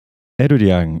Edward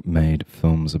Yang made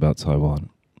films about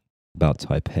Taiwan, about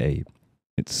Taipei,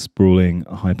 its sprawling,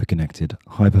 hyper-connected,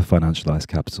 hyper-financialized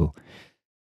capital.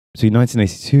 Between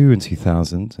 1982 and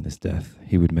 2000 and his death,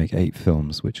 he would make 8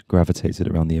 films which gravitated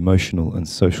around the emotional and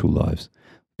social lives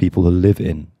of people who live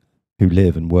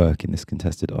and work in this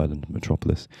contested island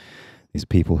metropolis. These are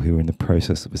people who are in the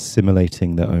process of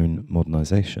assimilating their own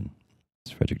modernization,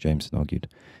 as Fredric Jameson argued,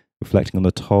 reflecting on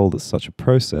the toll that such a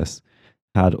process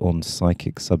had on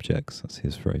psychic subjects. That's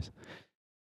his phrase.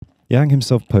 Yang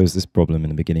himself posed this problem in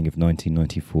the beginning of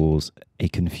 1994's A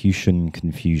Confucian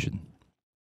Confusion,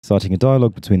 starting a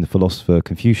dialogue between the philosopher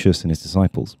Confucius and his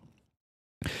disciples.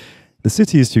 The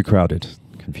city is too crowded,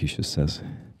 Confucius says.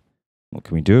 What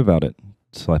can we do about it?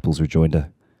 Disciples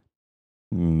rejoinder.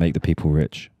 Make the people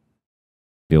rich.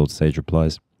 The old sage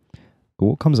replies, but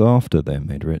what comes after they are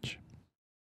made rich?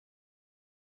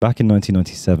 Back in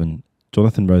 1997,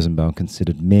 Jonathan Rosenbaum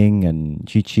considered Ming and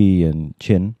Qi and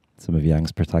Qin, some of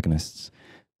Yang's protagonists,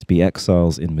 to be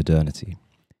exiles in modernity.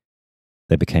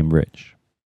 They became rich.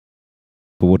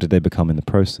 But what did they become in the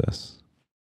process?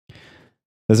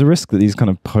 There's a risk that these kind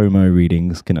of POMO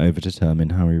readings can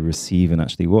overdetermine how we receive and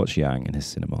actually watch Yang in his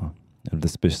cinema, and the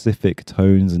specific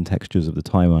tones and textures of the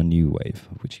Taiwan New Wave,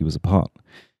 of which he was a part.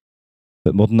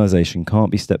 But modernization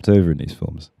can't be stepped over in these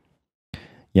films.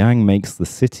 Yang makes the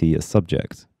city a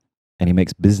subject, and he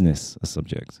makes business a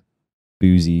subject.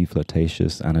 Boozy,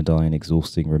 flirtatious, anodyne,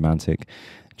 exhausting, romantic.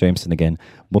 Jameson again.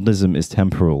 Modernism is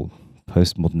temporal.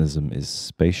 Postmodernism is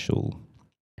spatial.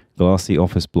 Glassy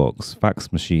office blocks,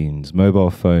 fax machines, mobile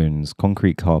phones,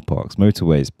 concrete car parks,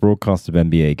 motorways, broadcast of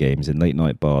NBA games in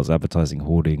late-night bars, advertising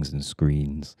hoardings and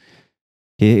screens.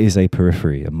 Here is a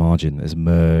periphery, a margin that is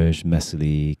merged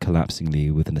messily,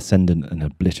 collapsingly, with an ascendant and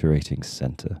obliterating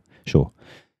center. Sure.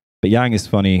 But Yang is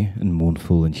funny and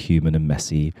mournful and human and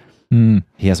messy.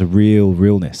 He has a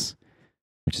realness,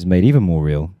 which is made even more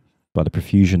real by the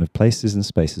profusion of places and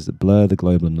spaces that blur the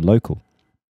global and the local.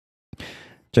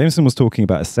 Jameson was talking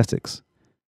about aesthetics,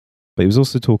 but he was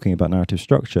also talking about narrative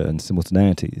structure and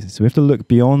simultaneity. So we have to look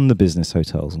beyond the business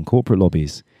hotels and corporate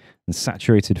lobbies and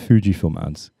saturated Fujifilm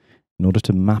ads in order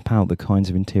to map out the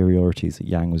kinds of interiorities that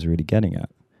Yang was really getting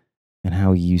at, and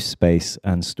how he used space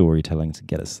and storytelling to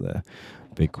get us there.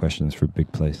 Big questions for a big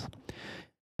place.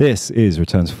 This is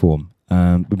Return to Form.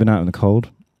 We've been out in the cold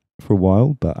for a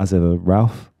while, but as ever,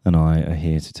 Ralph and I are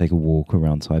here to take a walk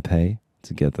around Taipei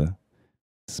together.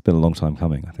 It's been a long time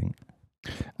coming, I think.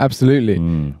 Absolutely.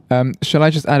 Shall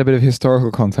I just add a bit of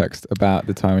historical context about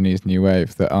the Taiwanese New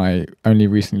Wave that I only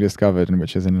recently discovered and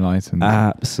which has enlightened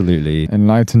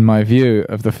my view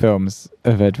of the films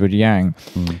of Edward Yang,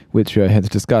 which we are here to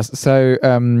discuss. So,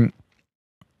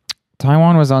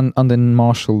 Taiwan was under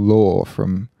martial law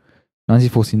from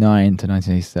 1949 to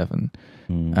 1987.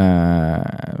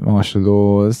 Martial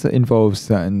laws involve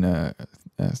certain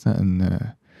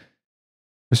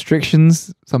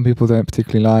restrictions some people don't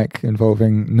particularly like,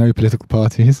 involving no political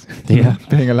parties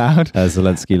being allowed.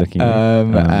 Zelensky looking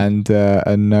and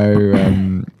no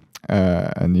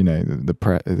and you know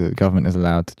the government is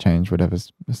allowed to change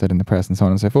whatever's said in the press and so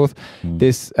on and so forth.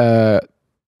 This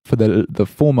for the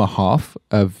former half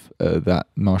of that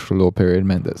martial law period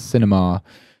meant that cinema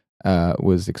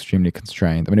was extremely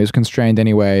constrained. I mean, it was constrained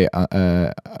anyway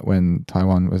when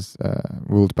Taiwan was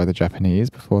ruled by the Japanese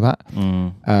before that.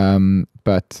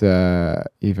 But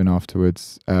even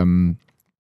afterwards,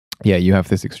 you have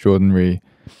this extraordinary...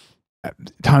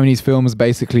 Taiwanese films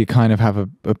basically kind of have a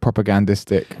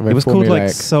propagandistic... It was called like...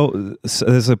 So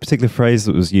there's a particular phrase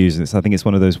that was used. I think it's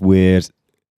one of those weird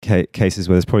cases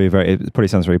where it probably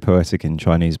sounds very poetic in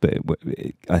Chinese, but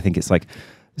I think it's like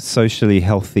socially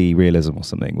healthy realism or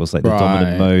something was like the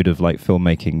dominant mode of like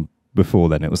filmmaking before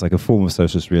then. It was like a form of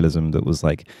socialist realism that was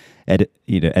like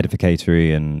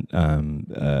edificatory and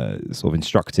sort of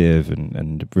instructive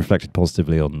and reflected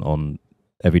positively on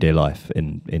everyday life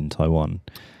in Taiwan.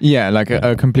 Yeah, like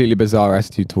a completely bizarre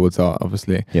attitude towards art,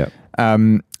 obviously. Yeah.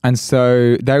 And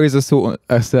so there is a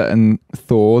certain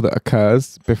thaw that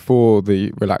occurs before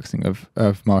the relaxing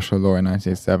of martial law in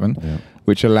 1987,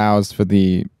 which allows for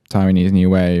the Taiwanese New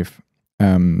Wave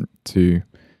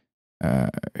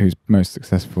whose most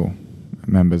successful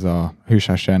members are Hu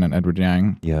Shaoshen and Edward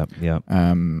Yang.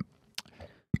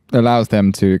 Allows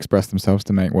them to express themselves,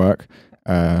 to make work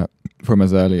from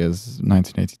as early as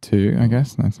 1982, I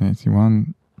guess,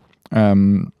 1981.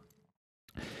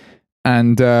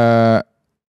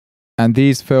 And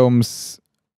these films,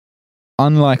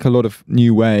 unlike a lot of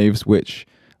new waves, which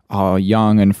are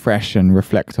young and fresh and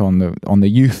reflect on the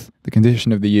youth, the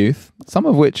condition of the youth, some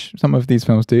of these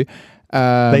films do.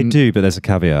 They do, but there's a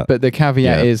caveat. But the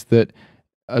caveat is that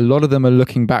a lot of them are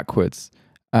looking backwards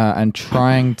and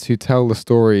trying to tell the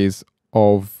stories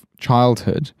of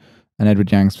childhood. And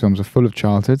Edward Yang's films are full of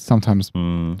childhood, sometimes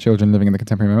children living in the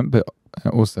contemporary moment, but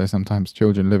also sometimes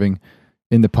children living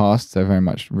in the past. So very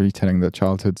much retelling the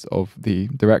childhoods of the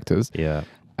directors. Yeah.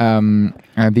 And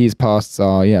these pasts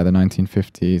are, the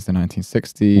 1950s, the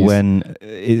 1960s. When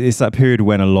it's that period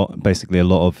when a lot of,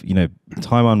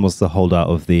 Taiwan was the holdout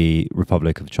of the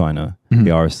Republic of China, the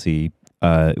RSC.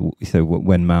 So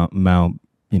when Mao,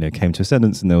 came to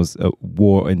ascendance and there was a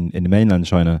war in mainland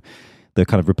China, the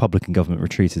kind of Republican government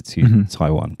retreated to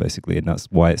Taiwan, basically. And that's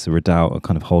why it's a redoubt, a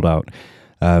kind of holdout.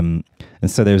 And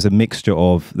so there's a mixture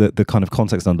of the kind of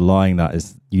context underlying that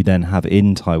is you then have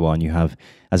in Taiwan, you have,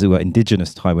 as it were,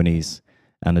 indigenous Taiwanese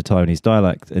and a Taiwanese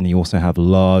dialect, and you also have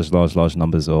large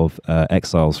numbers of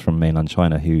exiles from mainland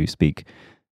China who speak,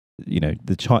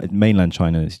 mainland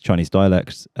Chinese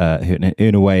dialects, who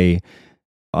in a way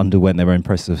underwent their own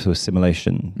process of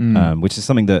assimilation, which is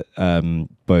something that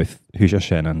both Hu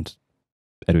Xiaoshen and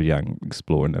Edward Yang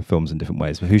explore in their films in different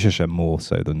ways, but Hu Xiaoshen more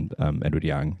so than Edward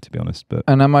Yang, to be honest. But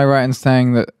and am I right in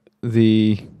saying that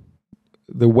the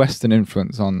Western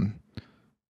influence on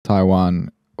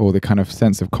Taiwan, or the kind of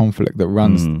sense of conflict that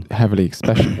runs heavily,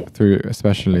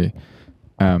 especially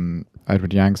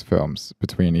Edward Yang's films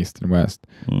between East and West,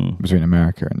 between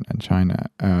America and China,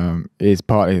 is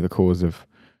partly the cause of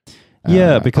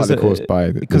because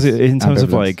in terms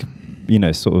of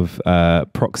ambivalence. sort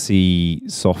of proxy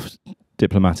soft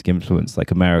diplomatic influence, like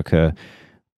America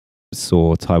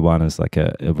saw Taiwan as like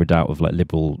a redoubt of like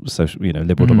liberal social,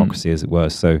 liberal democracy, as it were.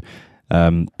 So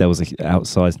there was an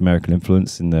outsized American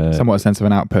influence in the somewhat a sense of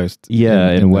an outpost.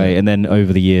 In a way. And then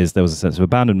over the years, there was a sense of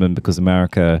abandonment because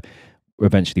America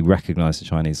eventually recognized the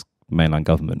Chinese mainland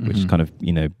government, which kind of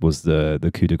was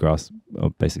the coup de grace,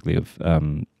 basically of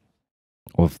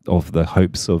the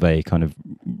hopes of a kind of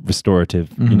restorative,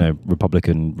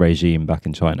 Republican regime back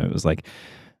in China. It was like,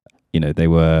 I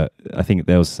think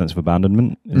there was a sense of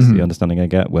abandonment is the understanding I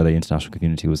get, where the international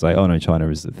community was like, oh no, China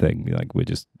is the thing. Like, we're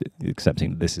just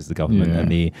accepting that this is the government,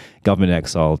 and the government in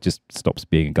exile just stops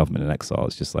being a government in exile.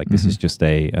 It's just like, this is just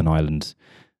an island.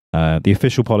 The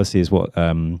official policy is what,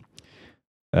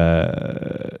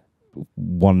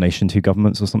 one nation, two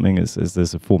governments or something.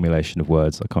 There's a formulation of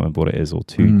words. I can't remember what it is, or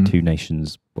two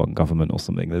nations, one government or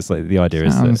something. There's like, the idea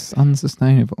is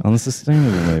unsustainable.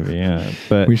 Unsustainable, maybe, yeah.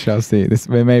 But we shall see. This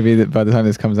maybe that by the time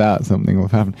this comes out, something will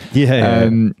happen.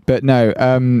 But no,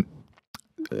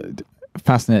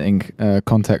 fascinating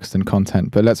context and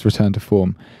content. But let's return to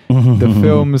form. The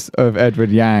films of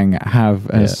Edward Yang have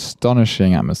an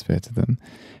astonishing atmosphere to them.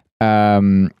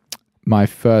 My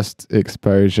first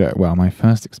exposure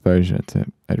to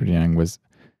Edward Yang was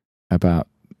about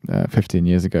 15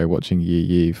 years ago, watching Yi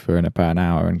Yi for about an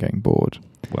hour and getting bored.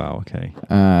 Wow, okay.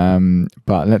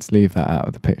 But let's leave that out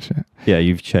of the picture. Yeah,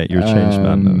 you're a changed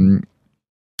man.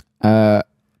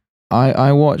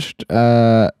 I watched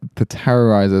The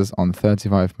Terrorizers on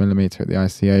 35mm at the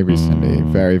ICA recently.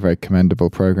 Very, very commendable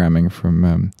programming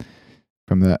from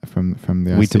the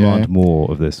ICA. We demand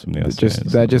more of this from the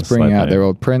ICA. They're just bringing out their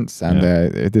old prints, and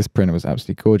this print was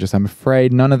absolutely gorgeous. I'm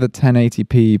afraid none of the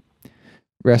 1080p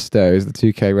restos, the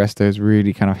 2K restos,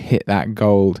 really kind of hit that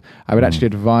gold. I would actually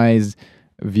advise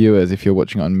viewers, if you're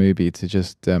watching it on Mubi, to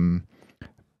just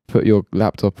put your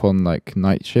laptop on like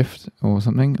night shift or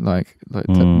something, like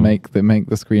to make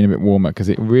the screen a bit warmer, because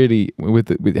it really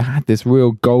it had this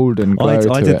real golden glow.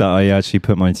 I did that. I actually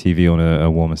put my TV on a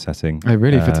warmer setting. Oh,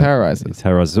 really? For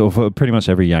Terrorizers? Or for pretty much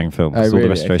every Yang film. Oh, all really? the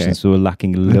restorations were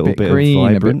lacking a little bit green,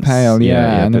 of vibrance. a bit pale,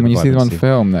 and then when you see them on vibrancy.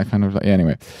 film, they're kind of like,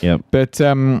 anyway. Yeah. But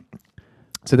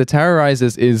so The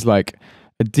Terrorizers is like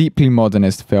a deeply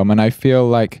modernist film, and I feel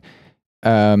like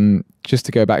just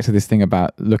to go back to this thing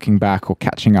about looking back or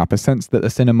catching up, a sense that the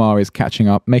cinema is catching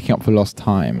up, making up for lost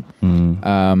time,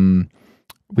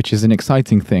 which is an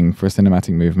exciting thing for a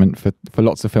cinematic movement, for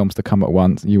lots of films to come at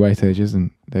once. You wait ages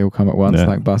and they all come at once,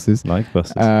 like buses.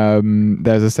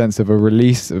 There's a sense of a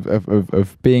release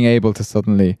of being able to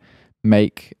suddenly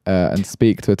make and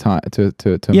speak to a time to a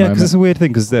moment. Because it's a weird thing,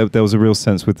 because there was a real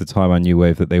sense with the Taiwan New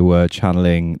Wave that they were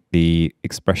channeling the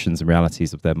expressions and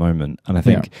realities of their moment, and I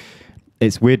think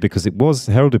it's weird because it was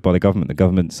heralded by the government. The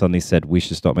government suddenly said we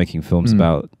should start making films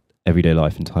about everyday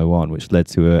life in Taiwan, which led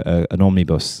to an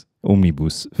omnibus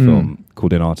film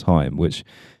called In Our Time, which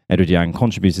Edward Yang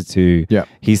contributed to.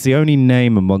 He's the only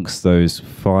name amongst those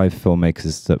 5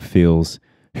 filmmakers that feels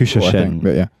Hu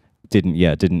Xiaoshen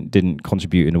didn't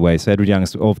contribute in a way. So Edward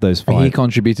Yang, of those 5, he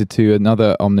contributed to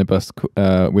another omnibus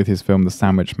with his film The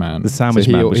Sandwich Man. The Sandwich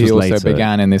Man, which he was also later.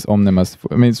 began in this omnibus.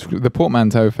 I mean, the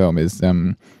Portmanteau film is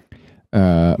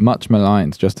much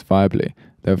maligned, justifiably.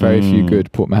 There are very few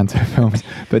good portmanteau films,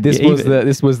 but this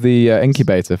was the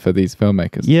incubator for these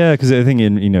filmmakers. Yeah, because I think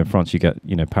in France you get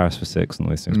Paris for Six and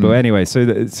all these things. But anyway, so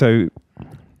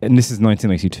and this is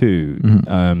 1982,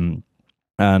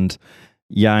 and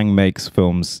Yang makes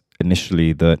films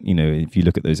initially that if you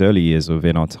look at those early years of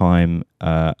In Our Time,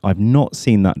 I've not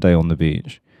seen That Day on the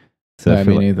Beach. So no,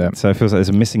 me neither. So it feels like there's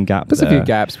a missing gap. There's a few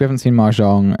gaps. We haven't seen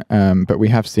Mahjong, but we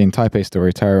have seen Type A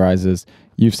Story, Terrorizers.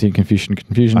 You've seen Confusion.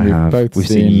 We've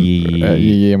seen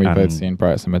Yi, and we've both seen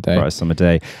Bright Summer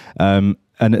Day.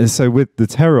 And so with the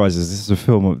Terrorizers, this is a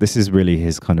film. This is really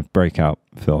his kind of breakout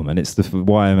film, and it's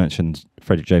why I mentioned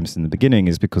Fredric Jameson in the beginning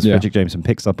is because Fredric Jameson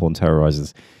picks up on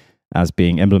Terrorizers as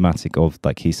being emblematic of,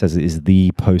 like he says, it is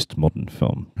the postmodern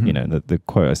film. The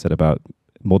quote I said about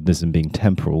modernism being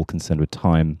temporal, concerned with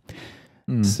time.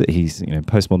 So he's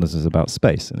postmodernism is about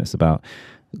space, and it's about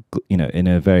in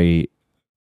a very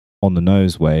on the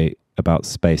nose way about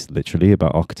space, literally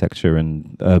about architecture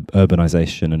and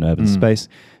urbanization and urban space,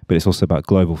 but it's also about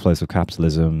global flows of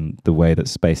capitalism, the way that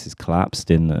space is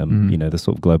collapsed in the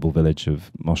sort of global village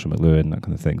of Marshall McLuhan, that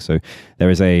kind of thing. So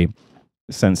there is a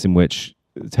sense in which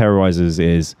Terrorizers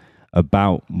is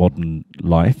about modern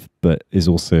life, but is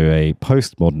also a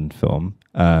postmodern film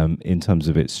in terms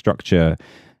of its structure.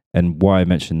 And why I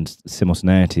mentioned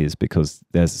simultaneity is because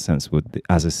there's a sense with,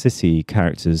 as a city,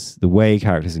 the way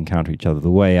characters encounter each other, the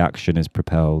way action is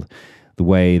propelled, the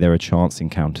way there are chance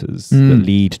encounters that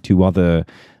lead to other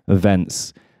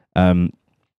events. And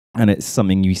it's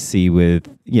something we see with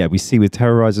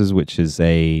Terrorizers, which is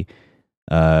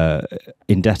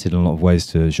indebted in a lot of ways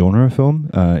to genre film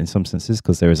in some senses,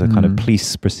 because there is a kind of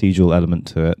police procedural element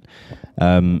to it.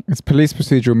 It's police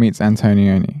procedural meets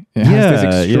Antonioni. It has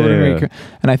this extraordinary,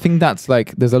 and I think that's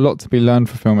like there's a lot to be learned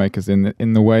for filmmakers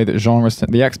in the way that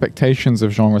the expectations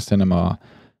of genre cinema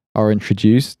are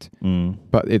introduced,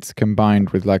 but it's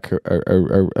combined with like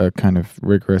a kind of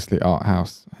rigorously art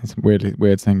house. It's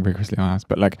weird saying rigorously art house,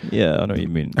 but like I know what you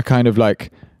mean. A kind of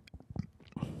like.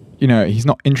 He's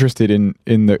not interested in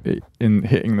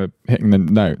hitting the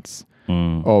notes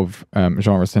of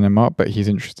genre cinema, but he's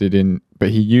interested in. But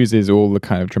he uses all the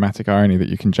kind of dramatic irony that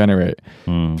you can generate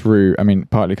through. I mean,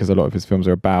 partly because a lot of his films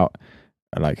are about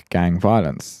like gang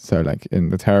violence. So, like in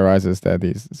the Terrorizers, there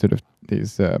are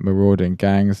these marauding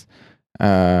gangs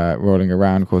rolling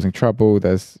around causing trouble.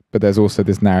 But there's also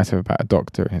this narrative about a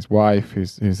doctor and his wife,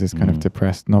 who's this kind of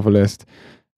depressed novelist.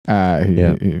 Who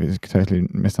is totally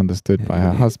misunderstood by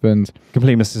her husband.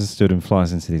 Completely misunderstood and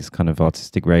flies into these kind of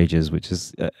artistic rages, which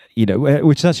is,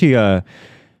 which actually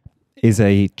is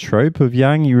a trope of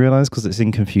Yang, you realize, because it's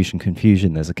in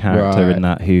Confusion. There's a character in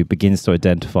that who begins to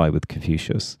identify with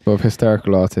Confucius. Well,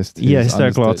 hysterical artist.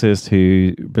 Hysterical artist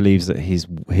who believes that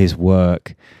his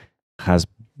work has,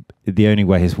 the only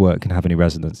way his work can have any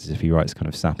resonance is if he writes kind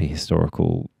of sappy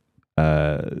historical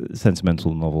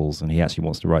sentimental novels, and he actually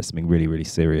wants to write something really, really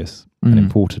serious and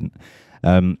important.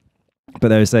 But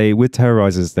there is with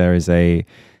Terrorizers, there is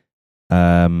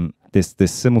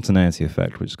this simultaneity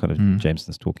effect, which is kind of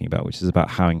Jameson's talking about, which is about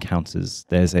how encounters.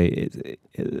 There's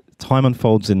time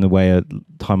unfolds in the way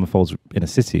time unfolds in a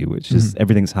city, which is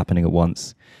everything's happening at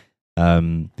once,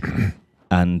 and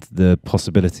the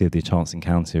possibility of the chance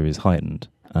encounter is heightened,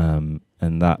 and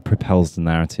that propels the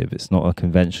narrative. It's not a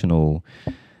conventional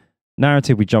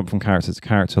narrative. We jump from character to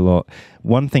character a lot.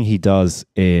 One thing he does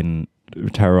in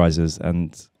Terrorizers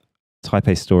and Type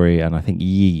A Story, and I think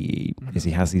Yi, is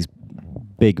he has these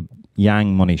big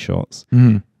Yang money shots,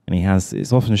 and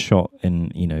it's often shot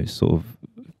in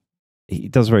he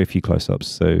does very few close-ups,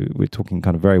 so we're talking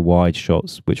kind of very wide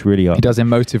shots, which really are. He does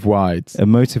emotive wides.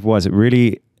 It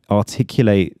really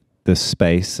articulate the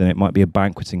space, and it might be a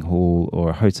banqueting hall or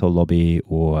a hotel lobby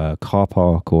or a car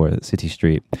park or a city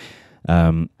street.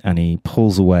 And he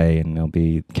pulls away, and there'll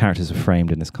be characters are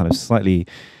framed in this kind of slightly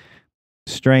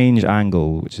strange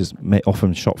angle, which is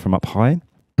often shot from up high.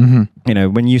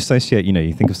 When you associate,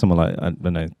 you think of someone like, I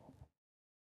don't know,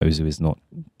 Ozu is not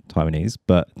Taiwanese,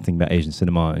 but think about Asian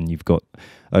cinema, and you've got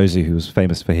Ozu, who was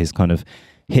famous for his kind of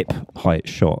hip height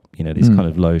shot, these kind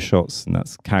of low shots, and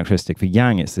that's characteristic. For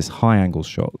Yang, it's this high angle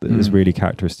shot that is really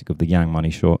characteristic of the Yang money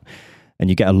shot, and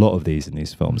you get a lot of these in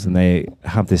these films, and they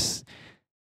have this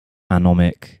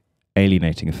anomic,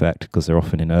 alienating effect because they're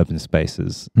often in urban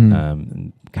spaces,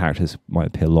 and characters might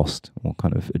appear lost or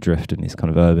kind of adrift in this kind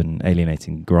of urban,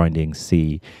 alienating, grinding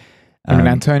sea. I mean,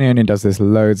 Antonioni does this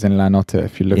loads in La Notte.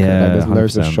 If you look at that, there's 100%.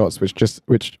 Loads of shots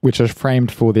which are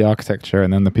framed for the architecture,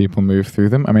 and then the people move through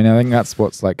them. I mean, I think that's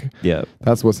what's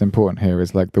that's what's important here,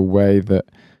 is like the way that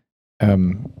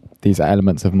these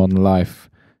elements of modern life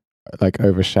like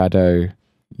overshadow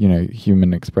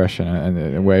human expression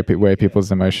and where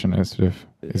people's emotion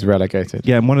is relegated.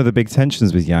 Yeah, and one of the big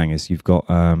tensions with Yang is you've got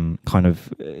kind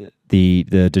of the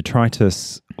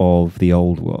detritus of the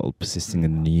old world persisting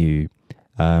in the new.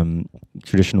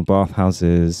 Traditional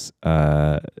bathhouses,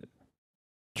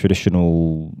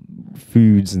 traditional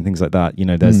foods and things like that.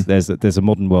 There's a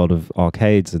modern world of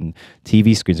arcades and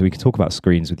TV screens. And we can talk about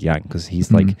screens with Yang because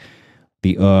he's like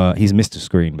he's Mr.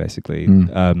 Screen basically.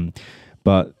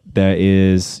 But there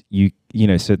is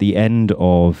so at the end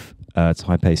of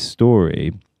Taipei's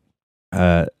story,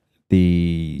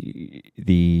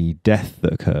 the death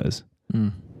that occurs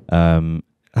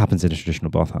happens in a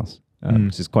traditional bathhouse.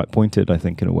 Which is quite pointed, I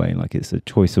think, in a way. Like it's a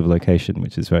choice of location,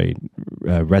 which is very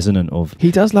resonant of. He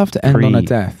does love to end on a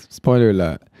death. Spoiler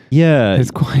alert. Yeah,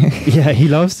 it's quite. Yeah, he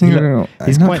loves.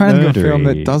 He's not quite trying to do a film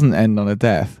that doesn't end on a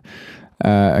death.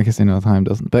 I guess In Our Time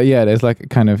doesn't, but yeah, there's like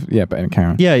kind of but in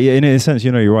Karen. Yeah. In a sense,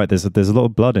 you're right. There's a lot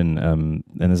of blood in, and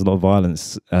there's a lot of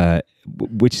violence,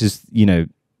 which is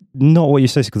not what you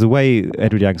say, because the way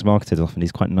Edward Yang's marketed often,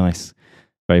 he's quite nice,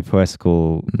 very poetic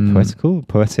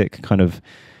kind of.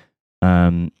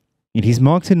 He's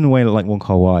marketed in a way like Wong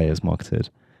Kar-wai is marketed,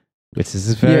 which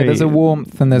is very there's a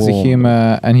warmth and there's a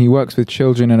humor, and he works with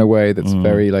children in a way that's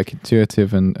very like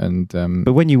intuitive and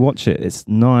but when you watch it, it's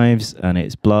knives and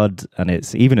it's blood, and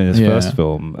it's even in his first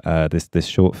film, this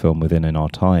short film Within In Our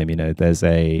Time, there's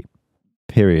a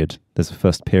period. There's a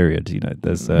first period.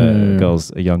 There's a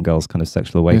young girl's kind of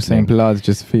sexual awakening. You're saying blood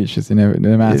just features,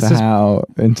 no matter how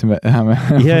intimate.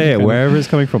 Wherever it's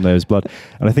coming from, there's blood,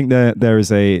 and I think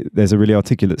there's a really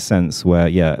articulate sense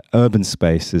where urban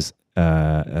space is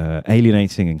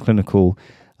alienating and clinical,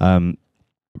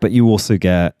 but you also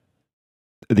get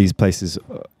these places,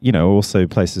 also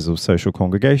places of social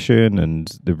congregation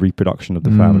and the reproduction of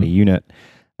the family unit.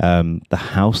 The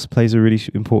house plays a really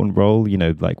important role,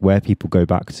 like where people go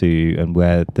back to and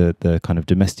where the kind of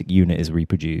domestic unit is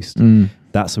reproduced.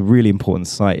 That's a really important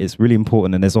site. It's really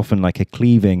important. And there's often like a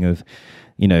cleaving of,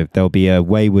 there'll be a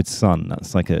wayward son.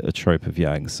 That's like a trope of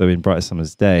Yang. So in Bright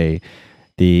Summer's Day,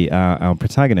 our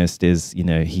protagonist is,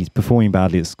 he's performing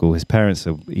badly at school. His parents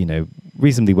are,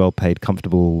 reasonably well paid,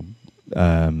 comfortable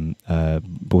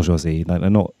bourgeoisie. Like they're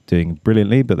not doing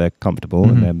brilliantly, but they're comfortable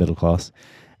and they're middle class.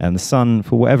 And the son,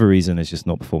 for whatever reason, is just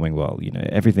not performing well.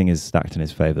 Everything is stacked in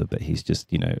his favor, but he's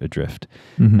just, adrift.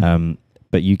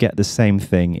 But you get the same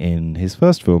thing in his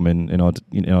first film. In our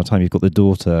Time, you've got the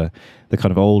daughter, the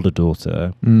kind of older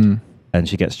daughter, and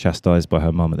she gets chastised by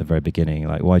her mum at the very beginning.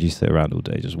 Like, why do you sit around all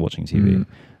day just watching TV?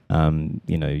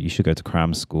 You should go to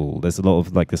cram school. There's a lot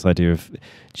of like this idea of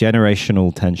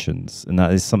generational tensions, and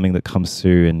that is something that comes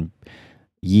through in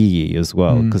Yi Yi as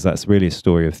well, because that's really a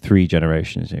story of three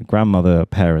generations: grandmother,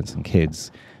 parents, and kids,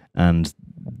 and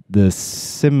the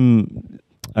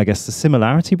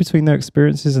similarity between their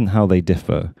experiences and how they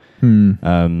differ.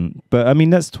 But I mean,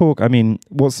 let's talk. I mean,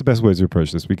 what's the best way to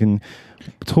approach this? We can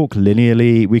talk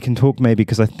linearly. We can talk maybe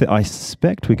because I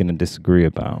suspect we're going to disagree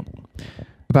about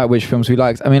which films we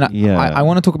liked. I mean, I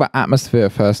want to talk about atmosphere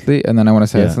firstly, and then I want to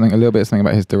say something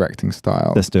about his directing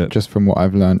style. Let's do it. Just from what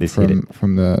I've learned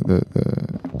from the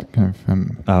kind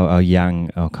of our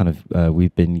Yang, our kind of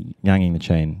we've been yanging the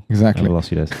chain exactly over the last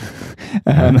few days. Something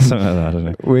like that. I don't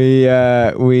know.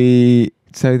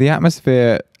 So the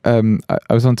atmosphere. I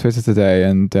was on Twitter today,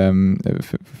 and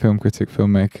film critic,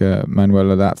 filmmaker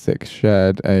Manuela Latzik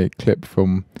shared a clip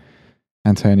from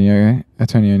Antonioni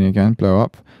again, Blow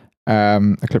Up.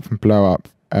 A clip from Blow Up,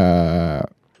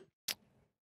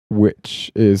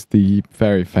 which is the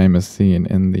very famous scene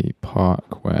in the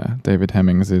park where David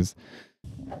Hemmings'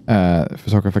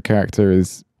 photographer character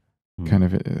is kind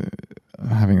of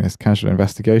having this casual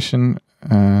investigation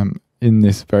in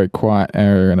this very quiet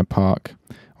area in a park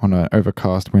on an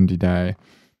overcast, windy day,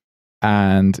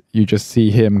 and you just see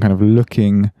him kind of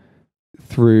looking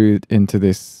through into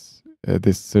this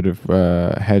sort of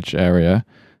hedge area.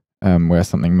 Where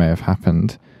something may have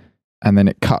happened, and then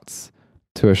it cuts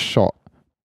to a shot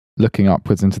looking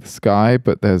upwards into the sky,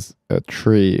 but there's a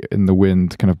tree in the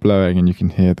wind kind of blowing, and you can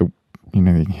hear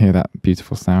that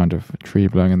beautiful sound of a tree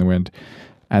blowing in the wind,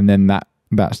 and then that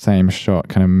same shot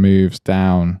kind of moves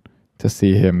down to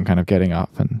see him kind of getting up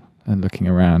and looking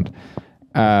around,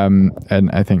 and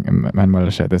I think Manuela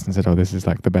shared this and said, this is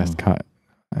like the best cut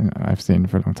I've seen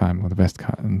for a long time, or the best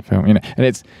cut in film, and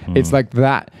it's like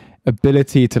that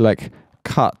ability to like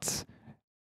cut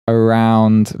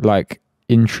around like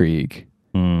intrigue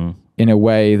in a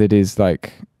way that is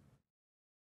like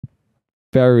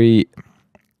very,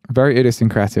 very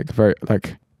idiosyncratic, very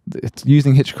like it's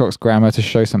using Hitchcock's grammar to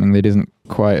show something that isn't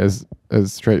quite as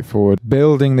straightforward.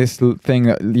 Building this thing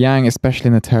that Yang, especially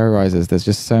in The Terrorizers, there's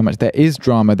just so much. There is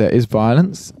drama, there is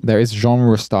violence, there is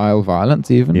genre style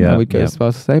violence, even I would go as far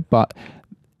as to say, but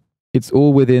it's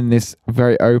all within this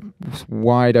very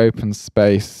wide open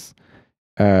space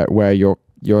where you're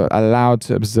allowed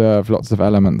to observe lots of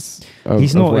elements of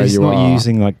he's of where he's you not are.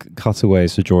 using like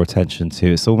cutaways to draw attention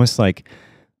to. It's almost like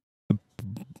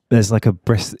there's like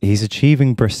he's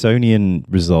achieving Bressonian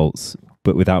results,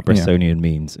 but without Bressonian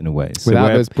means in a way. So without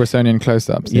those Bressonian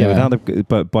close-ups.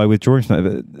 but by withdrawing from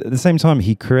that. But at the same time,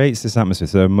 he creates this atmosphere.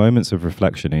 So there are moments of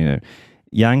reflection. You know,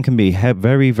 Yang can be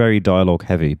very, very dialogue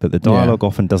heavy, but the dialogue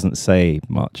often doesn't say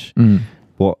much.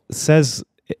 What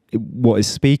is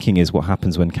speaking is what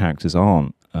happens when characters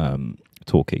aren't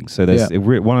talking. So there's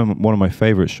one of my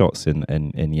favorite shots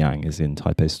in Yang is in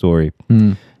Taipei's Story.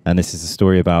 And this is a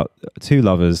story about two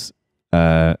lovers,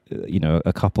 a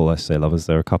couple, I say lovers,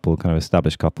 they're a couple, kind of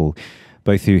established couple,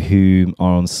 both who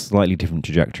are on slightly different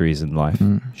trajectories in life.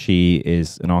 She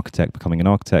is an architect becoming an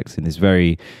architect in this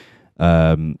very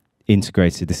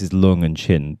integrated, this is Lung and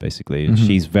Chin, basically. And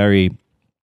she's very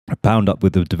bound up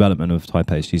with the development of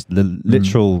Taipei. She's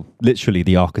literally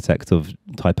the architect of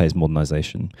Taipei's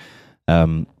modernization.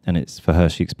 And it's for her,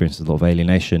 she experiences a lot of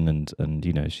alienation and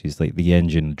you know, she's like the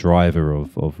engine driver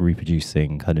of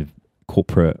reproducing kind of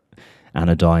corporate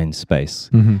anodyne space.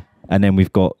 And then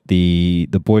we've got the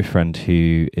boyfriend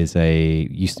who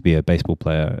used to be a baseball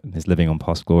player and is living on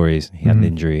past glories. He had an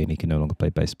injury and he can no longer play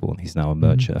baseball, and he's now a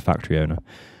merchant, a factory owner.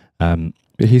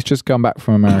 He's just come back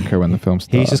from America when the film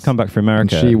starts. He's just come back from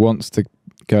America. And she wants to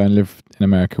go and live in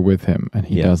America with him, and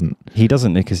he doesn't. He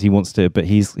doesn't, because he wants to, but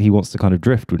he wants to kind of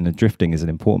drift, and the drifting is an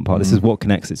important part. This is what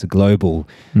connects it to global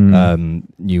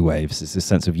new waves. It's a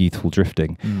sense of youthful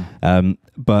drifting.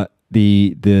 But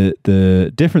the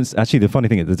difference, actually, the funny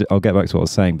thing is, I'll get back to what I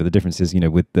was saying, but the difference is, you know,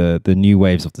 with the new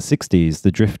waves of the 60s,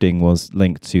 the drifting was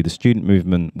linked to the student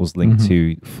movement, was linked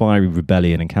to fiery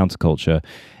rebellion and counterculture.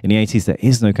 In the 80s, there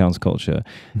is no counterculture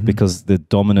because the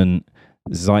dominant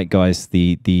zeitgeist,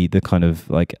 the kind of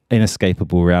like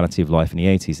inescapable reality of life in the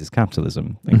 80s is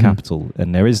capitalism and capital,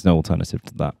 and there is no alternative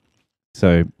to that.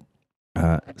 So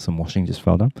some washing just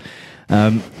fell down.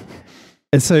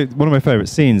 And so one of my favorite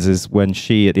scenes is when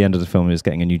she, at the end of the film, is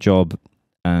getting a new job,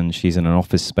 and she's in an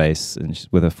office space and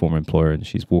she's with her former employer, and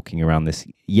she's walking around this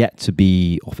yet to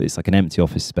be office, like an empty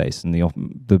office space, and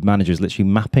the manager is literally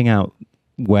mapping out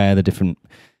where the different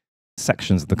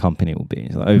sections of the company will be.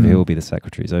 Like, over here will be the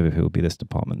secretaries, over here will be this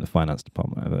department, the finance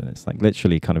department, whatever. And it's like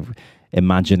literally kind of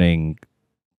imagining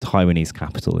Taiwanese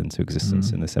capital into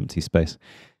existence in this empty space.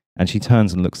 And she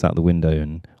turns and looks out the window,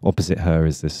 and opposite her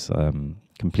is this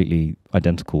completely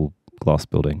identical glass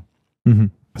building.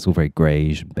 It's all very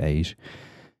greyish and beige,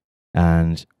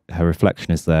 and her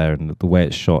reflection is there, and the way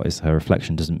it's shot is her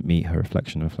reflection doesn't meet her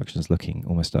reflection. The reflection is looking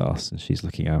almost at us, and she's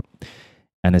looking out,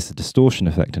 and there's a distortion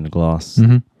effect in the glass.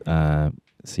 So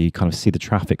you kind of see the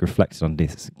traffic reflected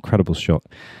underneath this incredible shot,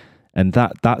 and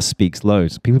that speaks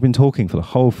loads. People have been talking for the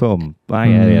whole film,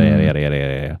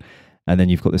 and then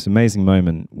you've got this amazing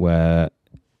moment where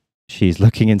she's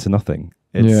looking into nothing.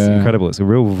 It's incredible. It's a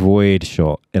real void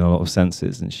shot in a lot of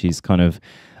senses, and she's kind of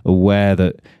aware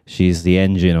that she's the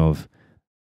engine of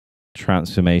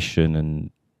transformation and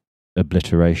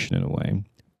obliteration in a way,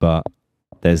 but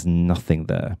there's nothing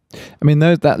there. I mean,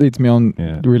 that leads me on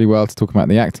really well to talk about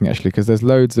the acting, actually, because there's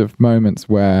loads of moments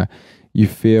where you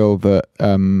feel that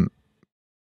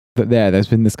there's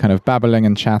been this kind of babbling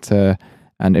and chatter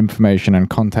and information and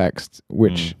context,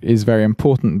 which is very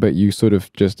important, but you sort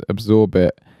of just absorb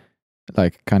it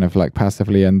like kind of like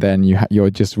passively, and then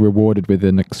you're just rewarded with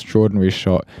an extraordinary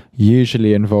shot,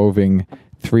 usually involving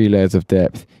 3 layers of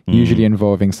depth, usually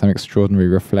involving some extraordinary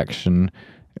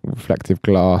reflective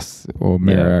glass or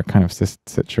mirror kind of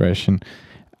situation,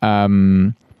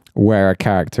 where a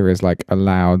character is like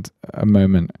allowed a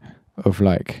moment of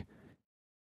like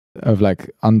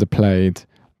underplayed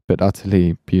but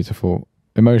utterly beautiful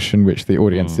emotion, which the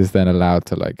audience is then allowed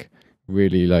to like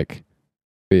really like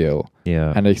feel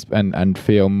and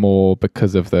feel more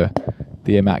because of the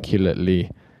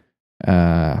immaculately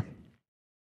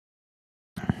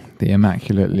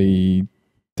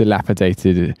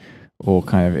dilapidated or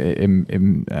kind of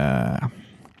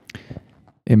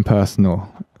impersonal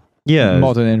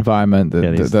modern environment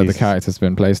that the character's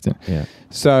been placed in.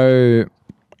 So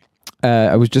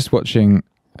I was just watching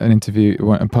an interview,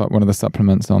 one of the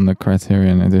supplements on the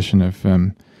Criterion edition of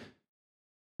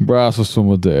Braço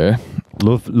Somodé.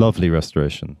 Lovely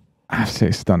restoration.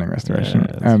 Absolutely stunning restoration.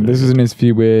 This is an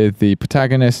interview with the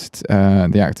protagonist,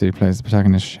 the actor who plays the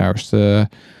protagonist, Xiao Shi,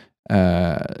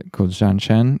 called Zhan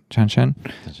Shen,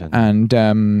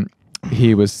 and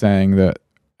he was saying that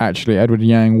actually Edward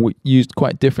Yang used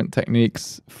quite different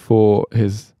techniques for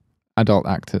his adult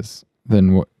actors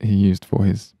than what he used for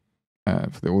his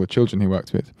all the children he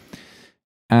worked with,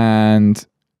 and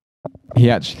he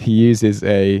uses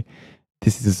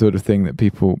this is the sort of thing that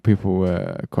people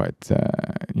quite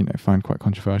find quite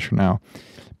controversial now,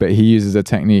 but he uses a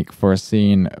technique for a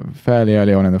scene fairly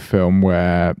early on in the film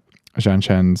where Zhan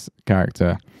Shen's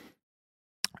character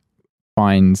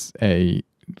finds a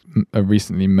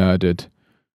recently murdered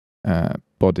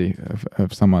body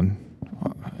of someone,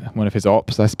 one of his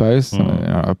ops, I suppose,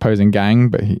 opposing gang,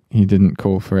 but he didn't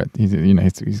call for it.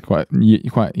 He's quite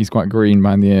green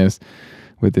behind the ears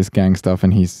with this gang stuff,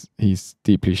 and he's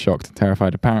deeply shocked and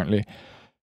terrified. Apparently,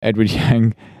 Edward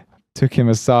Yang took him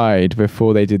aside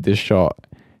before they did this shot,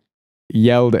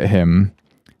 yelled at him,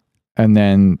 and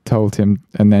then told him,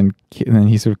 and then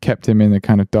he sort of kept him in a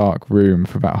kind of dark room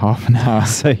for about half an hour.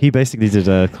 So he basically did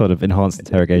a kind of enhanced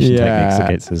interrogation techniques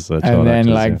against his child and then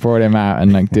actors, brought him out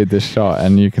and did this shot,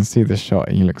 and you can see the shot.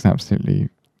 He looks absolutely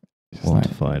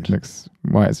mortified. Looks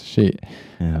white as a sheet.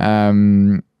 Yeah.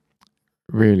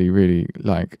 Really, really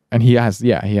and he has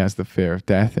the fear of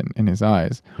death in his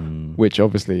eyes, which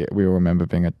obviously we all remember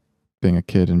being a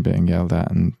kid and being yelled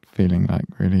at and feeling like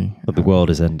really. But the world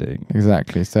is ending.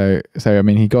 Exactly. So I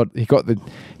mean, he got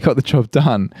the job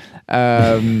done.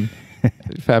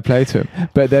 Fair play to him.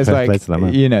 But there's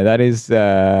that is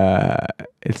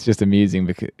it's just amusing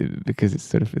because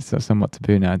it's somewhat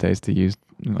taboo nowadays to use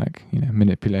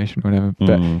manipulation or whatever.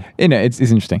 But it's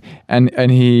interesting,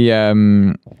 and he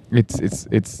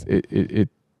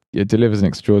it delivers an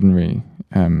extraordinary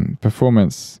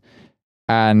performance,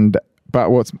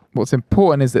 but what's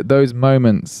important is that those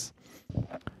moments,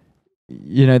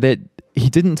 that he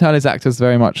didn't tell his actors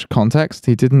very much context.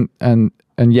 He didn't, and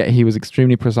yet he was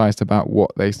extremely precise about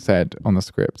what they said on the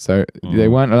script. So they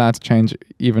weren't allowed to change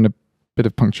even a bit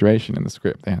of punctuation in the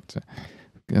script. They had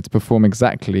to perform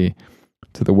exactly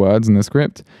to the words in the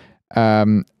script,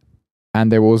 and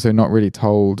they were also not really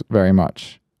told very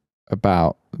much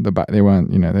about the back. They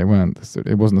weren't. It wasn't the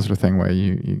sort of thing where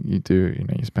you do.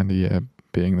 You spend a year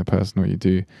being the person, or you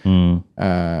do. You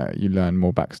learn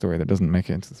more backstory that doesn't make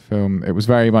it into the film. It was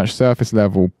very much surface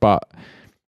level, but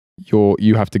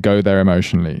you have to go there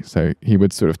emotionally. So he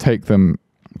would sort of take them.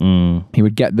 He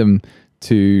would get them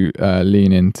to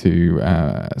lean into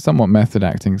somewhat method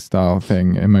acting style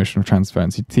thing, emotional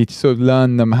transference. He sort of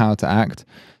learn them how to act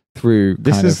through.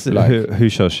 This is Hu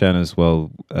Shaoshen as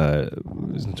well.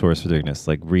 Is notorious for doing this,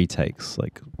 retakes,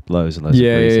 loads and loads.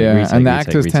 Yeah. And the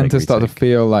actors tend to start to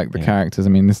feel like the characters. I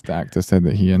mean, this actor said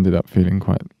that he ended up feeling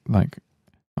quite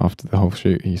after the whole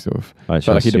shoot, he sort of felt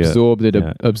like he'd absorbed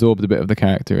a bit of the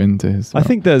character into his. I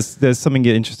think there's something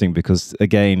interesting because,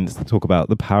 again, to talk about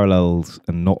the parallels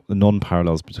and not the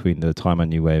non-parallels between the Taiwan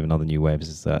New Wave and other new waves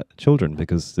is that children,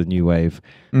 because the New Wave,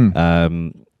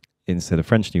 instead of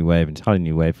French New Wave and Italian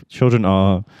New Wave, children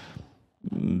are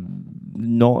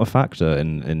not a factor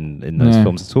in those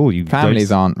films at all.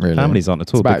 Families aren't at all.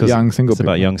 It's about young single people.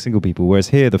 About young single people. Whereas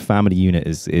here, the family unit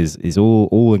is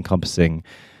all encompassing.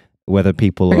 Whether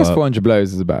people, I guess 400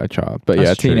 Blows is about a child, but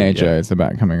a teenager is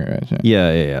about coming of age.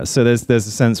 Yeah. So there's a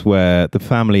sense where the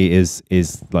family is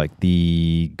like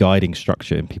the guiding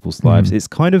structure in people's lives. It's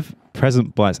kind of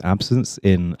present by its absence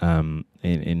in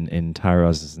Tara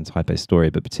Raz's and Taipei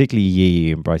story, but particularly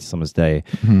Yi in Brighter Summer's Day,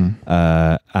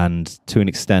 and to an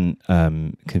extent,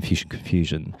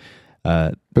 Confusion.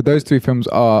 But those two films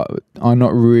are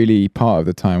not really part of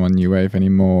the Taiwan New Wave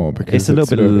anymore, because it's a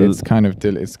little bit. It's kind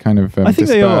of. I think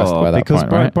they are, by that because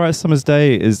point, right? Bright Summer's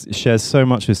Day shares so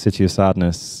much with City of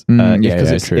Sadness.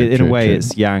 True. In a way,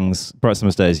 it's Yang's Bright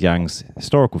Summer's Day is Yang's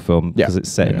historical film because it's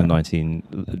set in the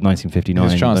 1959.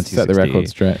 His chance to set the record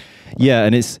straight. Yeah,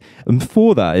 and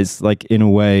for that, it's in a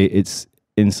way, it's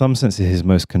in some sense his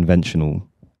most conventional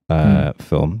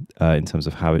film in terms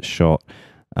of how it's shot.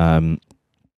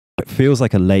 It feels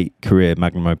like a late career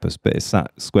magnum opus, but it's sat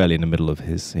squarely in the middle of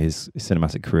his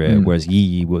cinematic career, whereas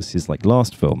Yi was his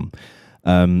last film.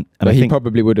 And but he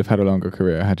probably would have had a longer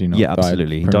career had he not. Yeah,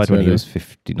 absolutely. He died when he was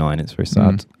 59. It's very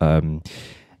sad.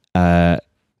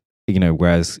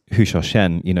 Whereas Hu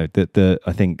Shaoshen,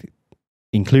 I think,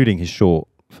 including his short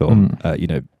film,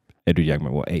 Edward Yang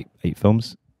made 8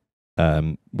 films,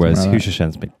 whereas Hu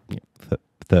Shaoshen's made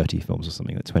 30 films or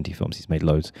something, 20 films. He's made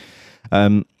loads.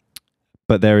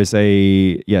 But there is so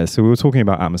we were talking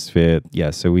about atmosphere.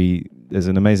 Yeah, so there's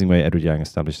an amazing way Edward Yang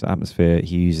established the atmosphere.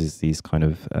 He uses these kind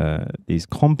of these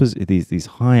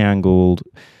high-angled,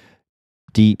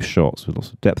 deep shots with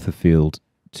lots of depth of field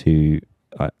to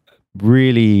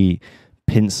really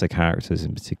pincer characters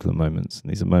in particular moments.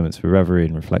 And these are moments for reverie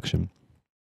and reflection,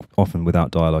 often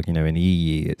without dialogue. You know, in Yi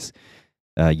Yi, it's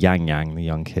Yang Yang, the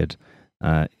young kid,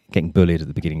 getting bullied at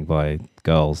the beginning by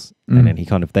girls, and then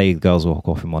the girls walk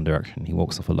off in one direction, he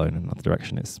walks off alone in another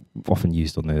direction. It's often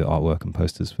used on the artwork and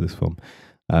posters for this film.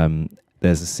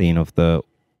 There's a scene of the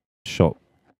shot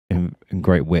in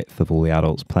great width of all the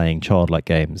adults playing childlike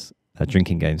games,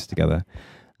 drinking games together.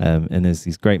 And there's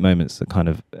these great moments that kind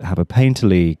of have a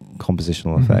painterly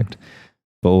compositional effect,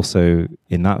 but also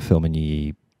in that film in Yi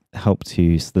Yi help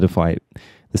to solidify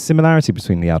the similarity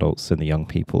between the adults and the young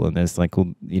people. And there's like,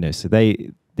 you know, so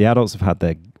the adults have had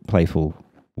their playful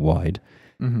wide.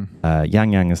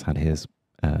 Yang Yang has had his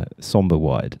somber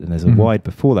wide, and there's a wide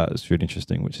before that that's really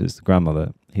interesting, which is the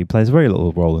grandmother, who plays a very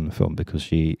little role in the film because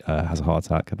she has a heart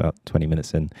attack about 20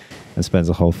 minutes in and spends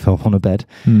the whole film on a bed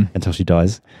until she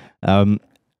dies.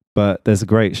 But there's a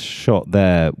great shot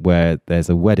there where there's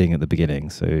a wedding at the beginning.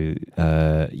 So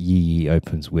Yi Yi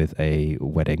opens with a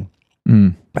wedding,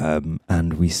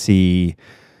 and we see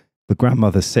the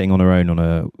grandmother sitting on her own on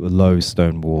a low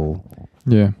stone wall.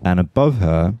 Yeah, and above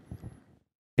her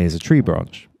is a tree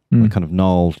branch, a kind of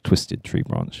gnarled, twisted tree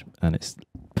branch, and it's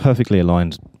perfectly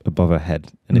aligned above her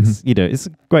head. And it's, you know, it's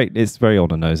great. It's very on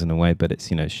the nose in a way, but it's,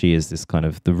 you know, she is this kind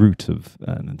of the root of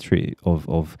the tree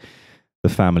of the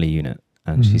family unit.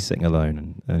 And she's sitting alone,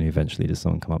 and only eventually does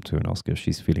someone come up to her and ask her if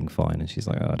she's feeling fine, and she's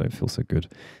like, oh, I don't feel so good.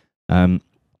 And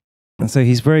so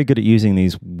he's very good at using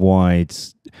these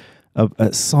wides,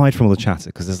 aside from all the chatter,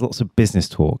 because there's lots of business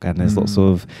talk, and there's lots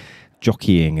of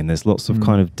jockeying, and there's lots of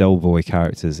kind of Del Boy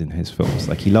characters in his films.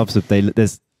 Like, he loves it.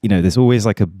 There's always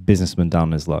like a businessman down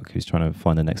on his luck who's trying to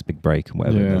find the next big break and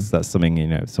whatever. Yeah. That's something, you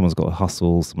know, someone's got to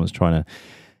hustle, someone's trying to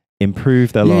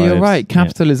improve their lives. You're right.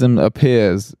 Capitalism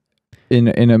appears in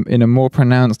a more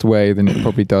pronounced way than it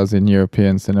probably does in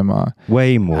European cinema.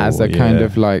 Way more. As a kind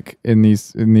of like in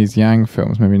these Yang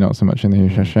films, maybe not so much in the Hu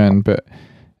Shanshan, but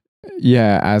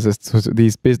yeah, as a sort of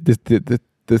the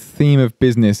theme of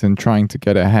business and trying to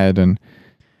get ahead, and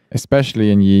especially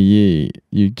in Yi Yi,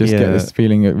 you just get this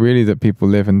feeling that really that people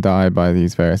live and die by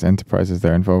these various enterprises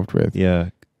they're involved with.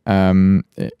 Yeah.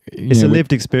 It's a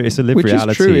lived experience, it's a lived reality.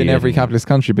 Which is true in every capitalist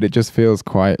country, but it just feels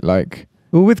quite like...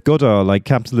 Well, with Godard, like,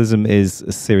 capitalism is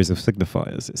a series of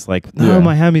signifiers. It's like, no,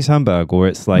 my Hammy's Hamburg, or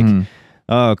it's like,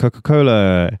 oh,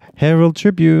 Coca-Cola, Herald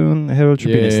Tribune.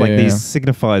 It's like these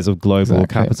signifiers of global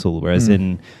capital, whereas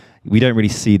we don't really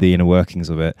see the inner workings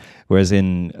of it. Whereas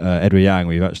in Edward Yang,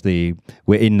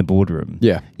 we're in the boardroom.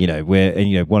 Yeah. You know,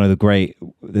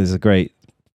 there's a great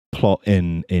plot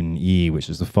in Yi, which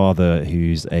is the father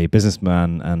who's a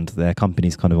businessman and their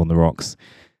company's kind of on the rocks.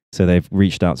 So they've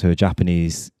reached out to a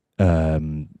Japanese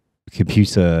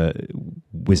computer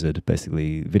wizard,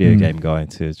 basically video game guy,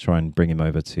 to try and bring him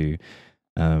over to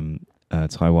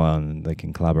Taiwan, and they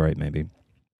can collaborate maybe.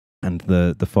 And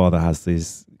the father has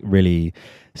these really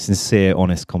sincere,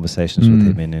 honest conversations with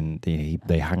him, and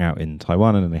they hang out in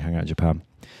Taiwan and then they hang out in Japan.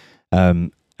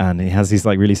 And he has these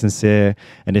like really sincere,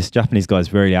 and this Japanese guy is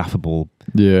very affable.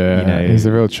 Yeah, you know, he's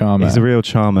a real charmer. He's a real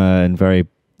charmer and very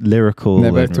lyrical.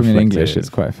 They're both talking in English. It's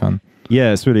quite fun.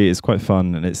 Yeah, it's quite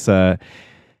fun, and it's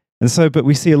but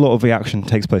we see a lot of the action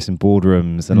takes place in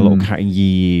boardrooms, and a lot of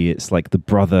Yi. It's like the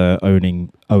brother owing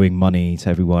money to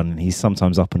everyone, and he's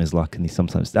sometimes up on his luck, and he's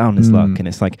sometimes down on his luck, and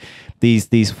it's like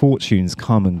these fortunes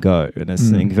come and go, and there's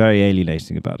something very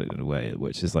alienating about it in a way,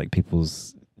 which is like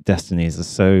people's destinies are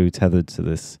so tethered to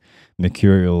this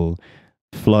mercurial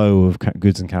flow of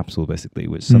goods and capital, basically,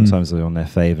 which sometimes are on their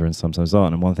favor and sometimes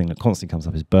aren't. And one thing that constantly comes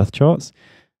up is birth charts.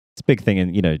 It's a big thing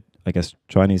in, you know, I guess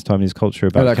Chinese culture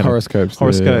about like horoscopes,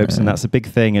 and that's a big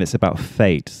thing, and it's about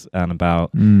fate and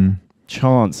about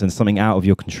chance and something out of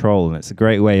your control, and it's a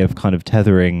great way of kind of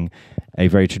tethering a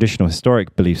very traditional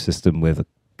historic belief system with a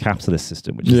capitalist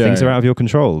system, which is things are out of your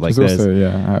control. Like there's also,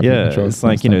 it's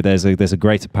like, you know, there's a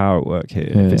greater power at work here.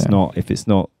 If it's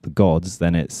not the gods,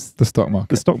 then it's the stock market.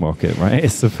 The stock market, right?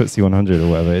 It's the FTSE 100 or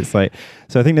whatever. It's like,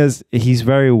 so I think he's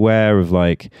very aware of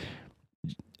like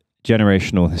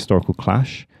generational historical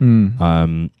clash,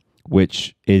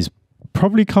 which is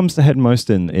probably comes to head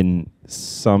most in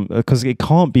some, because it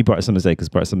can't be Bright Summer's Day, because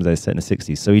Bright Summer's Day is set in the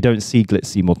 60s. So we don't see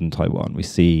glitzy modern Taiwan. We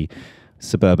see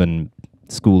suburban,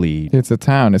 schooly. It's a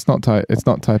town. It's not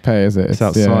Taipei, is it? It's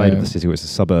outside of the city, where it's a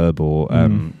suburb. Or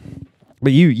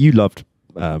but you loved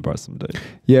Bright Summer Day.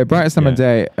 Yeah, Bright Summer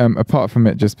Day. Apart from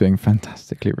it just being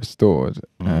fantastically restored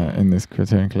in this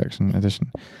Criterion Collection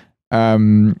edition,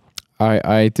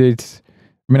 I did.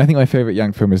 I mean, I think my favorite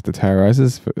Yang film is The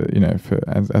Terrorizers.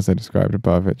 As I described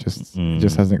above, it just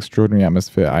has an extraordinary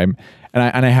atmosphere. I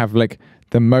have like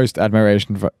the most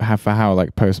admiration for how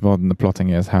like postmodern the plotting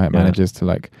is, how it manages to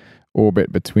like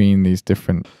orbit between these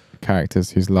different characters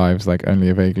whose lives like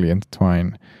only vaguely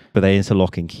intertwine, but they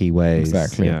interlock in key ways.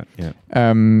 Exactly. Yeah.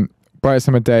 Bright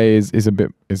Summer Day is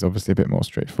obviously a bit more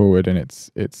straightforward, and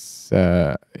it's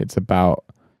about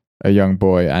a young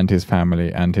boy and his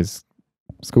family and his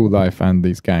school life and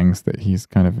these gangs that he's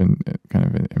kind of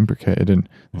implicated in,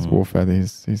 this warfare that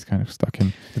he's kind of stuck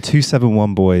in. The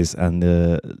 271 boys and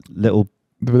the little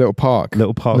park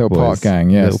gang.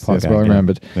 Yes, well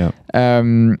remembered. Yeah.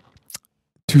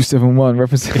 271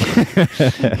 represent.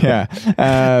 Yeah.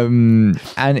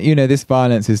 And you know, this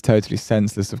violence is totally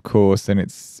senseless, of course, and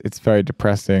it's very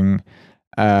depressing.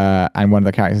 And one of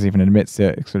the characters even admits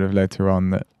it sort of later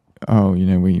on that, oh, you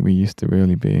know, we used to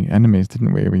really be enemies,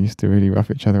 didn't we? We used to really rough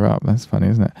each other up. That's funny,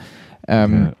 isn't it?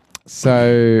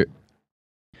 So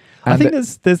I think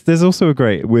there's also a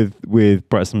great with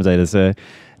Bright Summer Day. There's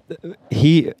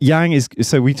Yang is,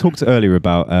 so we talked earlier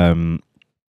about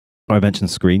I mentioned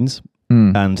screens.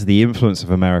 And the influence of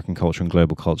American culture and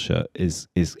global culture is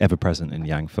ever present in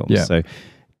Yang films. Yeah. So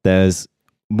there's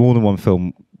more than one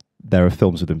film. There are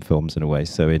films within films in a way.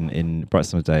 So in Bright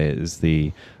Summer Day,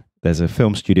 there's a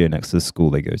film studio next to the school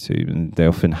they go to, and they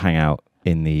often hang out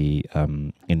in the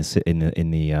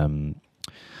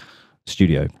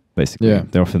studio. Basically,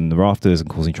 they're often in the rafters and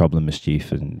causing trouble and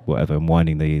mischief and whatever, and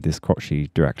winding this crotchety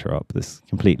director up. This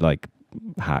complete like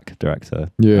hack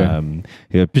director,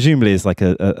 who presumably is like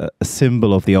a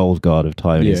symbol of the old guard of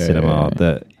Taiwanese cinema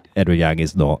that Edward Yang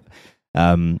is not.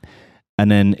 And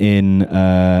then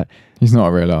he's not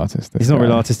a real artist. He's not a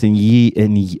real artist.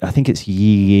 I think it's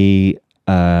Yi.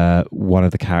 One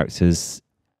of the characters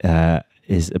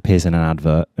appears in an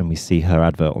advert, and we see her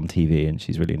advert on TV, and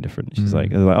she's really indifferent. She's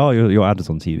like, oh, your ad is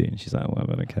on TV, and she's like, well,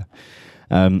 I don't care.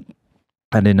 And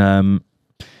in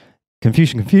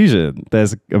Confusion,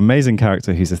 there's an amazing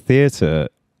character who's a theatre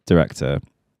director,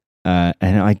 and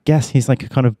I guess he's like a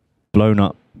kind of blown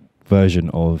up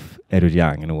version of Edward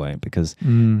Yang in a way, because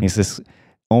he's this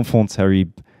enfant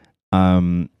terrible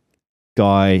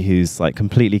guy who's like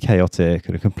completely chaotic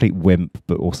and a complete wimp,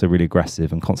 but also really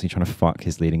aggressive and constantly trying to fuck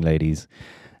his leading ladies.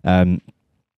 He's a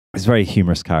very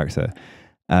humorous character,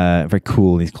 very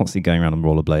cool. He's constantly going around on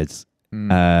rollerblades.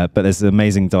 But there's an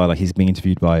amazing dialogue. He's being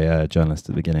interviewed by a journalist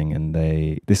at the beginning, and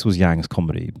this was Yang's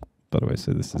comedy, by the way.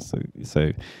 So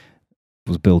it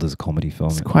was billed as a comedy film.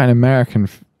 It's quite an American.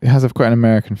 It has quite an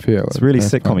American feel. It's really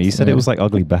sitcom. You said it was like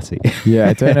Ugly Betty. Yeah,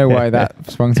 I don't know why that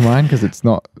sprung to mind, because it's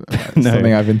not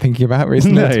something I've been thinking about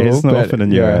recently at all. It's not often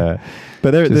in your.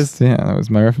 But that was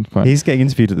my reference point. He's getting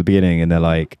interviewed at the beginning, and they're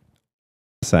like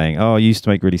saying, "Oh, you used to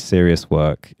make really serious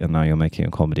work, and now you're making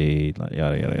a comedy." Like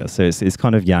yada yada yada. So it's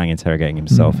kind of Yang interrogating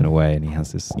himself in a way, and he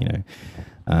has this,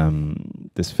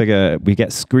 this figure. We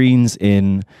get screens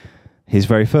in his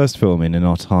very first film in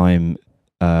Our Time.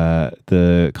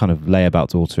 The kind of layabout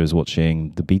daughter is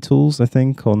watching the Beatles, I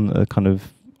think, on a kind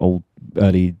of old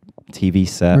early TV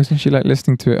set. Or isn't she like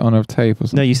listening to it on a tape or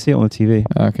something? No, you see it on the TV.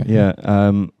 Oh, okay. Yeah.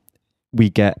 We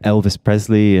get Elvis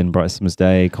Presley in Bright Summer's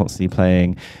Day constantly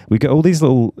playing. We get all these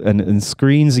little and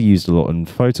screens are used a lot, and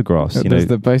photographs. There's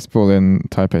the baseball in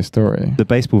Taipei Story. The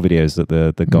baseball videos that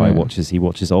the guy watches. He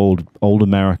watches old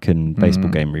American baseball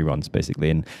game reruns,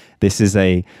 basically. And this is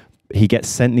he gets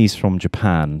sent these from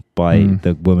Japan by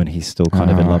the woman he's still kind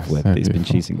of in love with, that he's been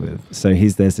cheating with. So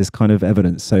there's this kind of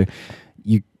evidence. So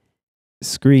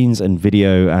screens and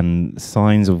video and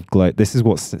signs of glow. This is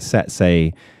what sets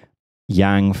a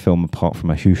Yang film apart from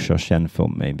a Hu Shaoshen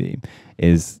film, maybe,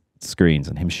 is screens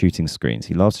and him shooting screens.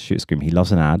 He loves to shoot a screen. He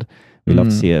loves an ad. We love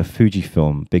to see a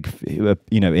Fujifilm,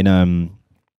 in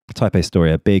Taipei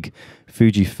Story, a big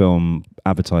Fujifilm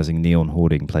advertising neon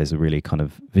hoarding plays a really kind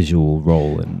of visual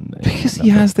role because he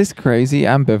has this crazy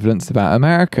ambivalence about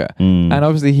America, and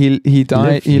obviously he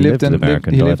lived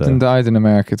and died in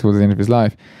America towards the end of his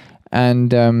life,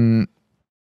 and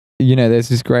there's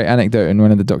this great anecdote in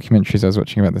one of the documentaries I was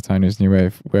watching about the Taiwanese New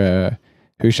Wave where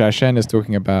Hu Shaoshen is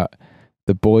talking about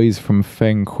the boys from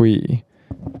Feng Hui,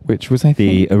 which was, I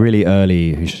think, a really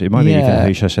early. It might be even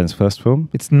Hu Shaoshen's first film.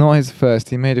 It's not his first.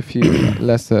 He made a few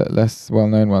less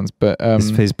well-known ones, but it's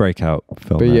his breakout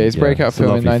film. But his breakout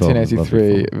film in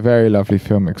 1983. Very lovely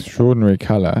film, extraordinary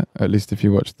color. At least if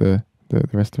you watch the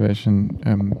restoration.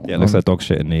 It looks like dog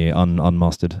shit in the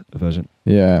unmastered version.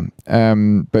 Yeah,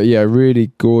 but yeah,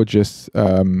 really gorgeous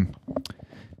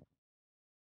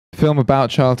film about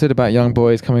childhood, about young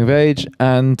boys coming of age,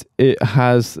 and it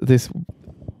has this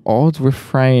odd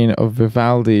refrain of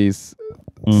Vivaldi's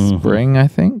Spring, I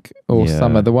think, or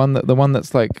Summer. The one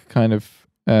that's like kind of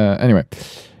anyway.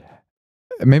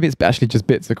 maybe it's actually just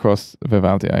bits across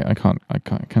Vivaldi. I can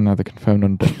neither confirm nor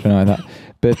deny that.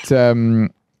 But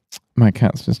my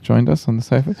cat's just joined us on the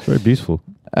sofa. It's very beautiful.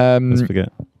 Let's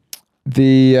forget.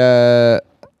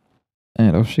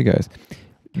 And off she goes.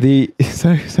 So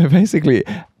basically,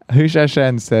 Hu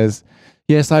Xiaoshen says,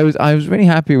 yes, I was really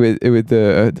happy with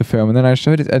the film, and then I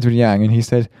showed it to Edward Yang, and he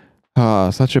said,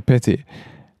 such a pity.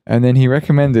 And then he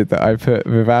recommended that I put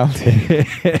Vivaldi's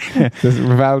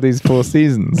Four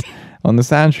Seasons on the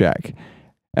soundtrack.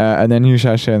 And then Hu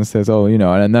Xiaoshen says,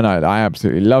 and then I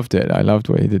absolutely loved it. I loved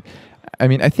what he did. I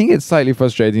mean, I think it's slightly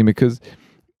frustrating because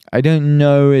I don't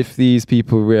know if these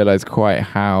people realize quite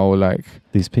how, like...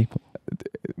 These people?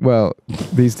 Well,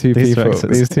 these two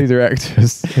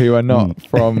directors who are not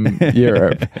from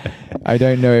Europe, I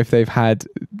don't know if they've had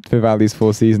Vivaldi's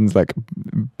Four Seasons like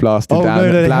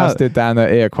blasted down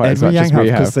their ear quite as much as we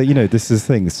have. Because this is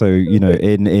the thing. So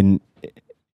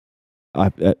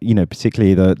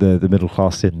particularly the middle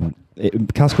class in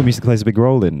classical music plays a big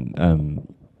role in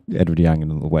Edward Yang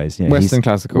in all the ways. Yeah, Western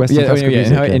classical music. In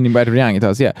Edward Yang, it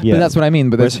does. Yeah, but that's what I mean.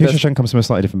 But Hu Xiaoshen comes from a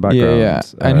slightly different background. Yeah.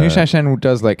 And Hu Xiaoshen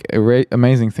does like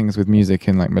amazing things with music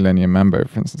in like Millennium Mambo,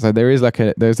 for instance. So there's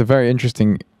a very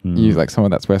interesting use, like some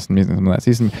of that's Western music, some of that's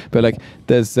Eastern. But like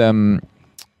there's like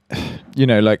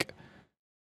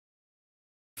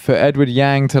for Edward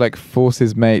Yang to like force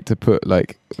his mate to put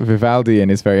like Vivaldi in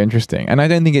is very interesting, and I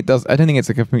don't think it's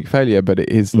a complete failure, but it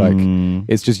is like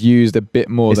it's just used a bit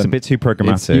more. It's a bit too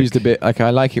programmatic. It's used a bit like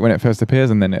I like it when it first appears,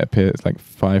 and then it appears like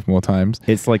 5 more times.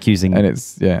 It's like using, and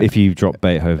it's if you drop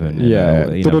Beethoven,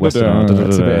 Western art,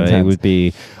 it would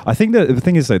be. I think that the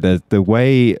thing is though, the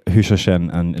way Hu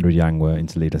Xiaoshen and Edward Yang were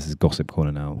interleaved, this is gossip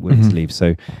corner now. We're interleaved,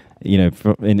 so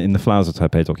in the Flowers of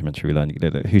Taipei documentary, we learned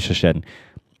that Hu Xiaoshen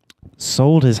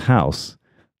sold his house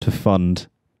to fund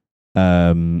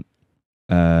Edward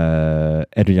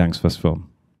Yang's first film.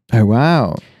 Oh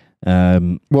wow!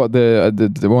 What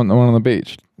the one on the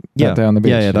beach? Yeah, day on the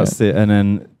beach. Yeah, that's it. And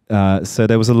then so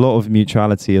there was a lot of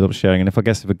mutuality, a lot of sharing. And if a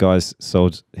guy's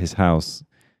sold his house,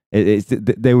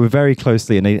 they were very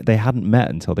closely, and they hadn't met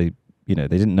until they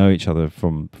didn't know each other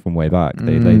from way back.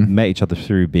 They met each other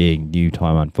through being new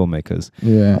Taiwan filmmakers.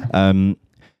 Yeah.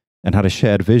 And had a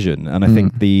shared vision, and I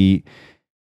think they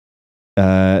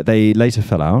later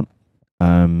fell out,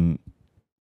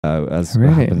 as what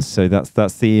happens. So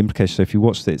that's the implication. So if you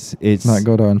watch this, it's like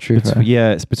Godard and Truffaut.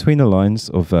 It's between the lines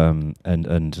of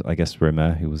and I guess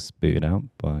Romer, who was booted out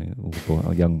by all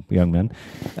young men.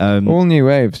 All new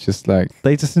waves, just like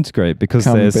they disintegrate because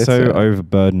they're so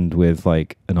overburdened with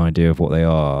like an idea of what they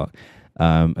are.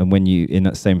 And when you in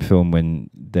that same film, when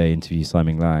they interview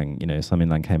Simon Lang, Simon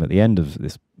Lang came at the end of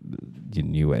this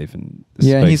new wave, and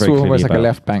he's sort of almost like a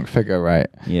left bank figure, right?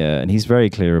 Yeah, and he's very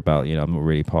clear about I'm not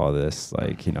really part of this.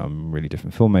 Like I'm a really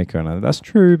different filmmaker, and that's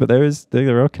true. But there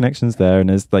are connections there, and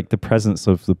there's like the presence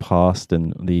of the past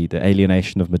and the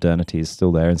alienation of modernity is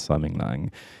still there in Simon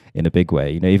Lang in a big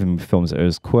way. Even films that are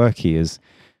as quirky as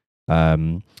A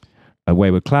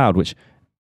Wayward Cloud, which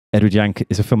Edward Yang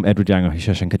is a film Edward Yang or Hu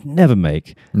Xiaoshen could never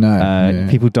make. No,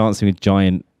 people dancing with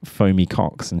giant foamy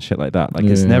cocks and shit like that. Like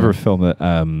it's never a film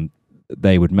that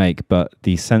they would make. But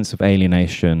the sense of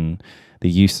alienation, the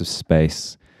use of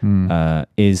space,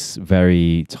 is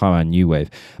very Taiwan New Wave.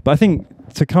 But I think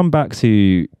to come back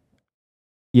to,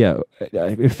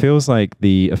 it feels like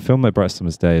a film like Bright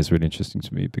Summer's Day is really interesting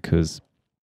to me because,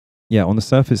 on the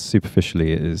surface,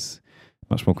 superficially, it is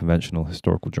much more conventional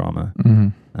historical drama.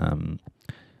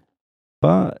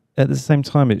 But at the same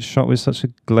time, it's shot with such a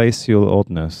glacial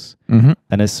oddness. And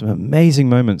there's some amazing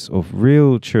moments of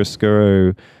real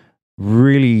chiaroscuro,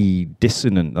 really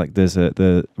dissonant. Like there's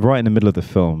right in the middle of the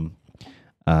film,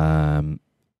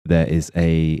 there is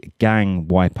a gang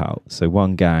wipeout. So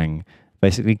one gang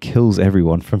basically kills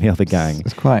everyone from the other gang.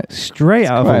 It's quite straight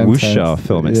out of a wuxia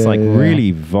film. It's really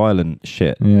violent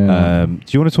shit. Do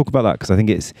you want to talk about that? Because I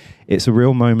think it's a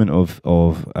real moment of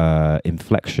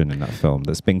inflection in that film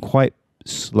that's been quite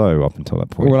slow up until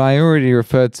that point. Well, I already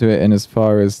referred to it in as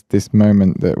far as this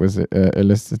moment that was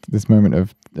elicited, this moment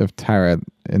of terror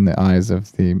in the eyes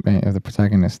of the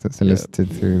protagonist that's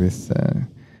elicited through this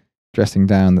dressing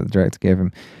down that the director gave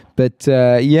him. But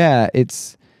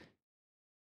it's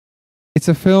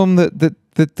a film that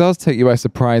does take you by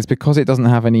surprise because it doesn't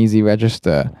have an easy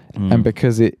register, and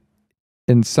because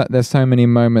there's so many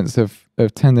moments of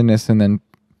tenderness, and then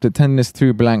the tenderness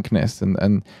through blankness,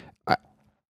 and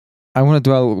I want to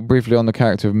dwell briefly on the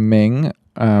character of Ming,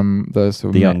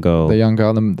 the young girl,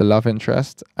 the love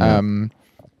interest, and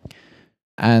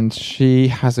she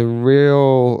has a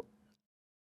real.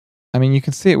 I mean, you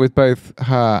can see it with both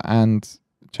her and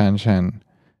Chan Shen,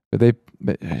 but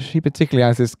but she particularly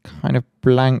has this kind of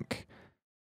blank.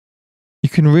 You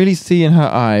can really see in her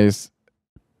eyes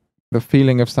the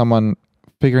feeling of someone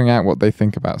figuring out what they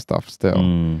think about stuff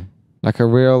still, like a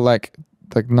real like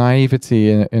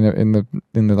naivety in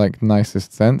the like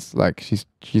nicest sense. Like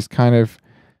she's kind of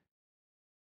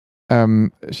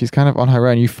on her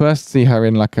own. You first see her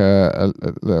in like a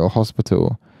little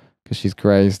hospital because she's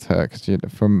grazed her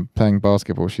from playing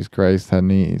basketball. She's grazed her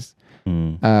knees.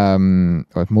 Or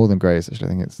more than grazed, actually. I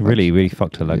think it's really, really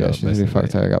fucked her leg up. She's really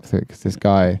fucked her leg up because this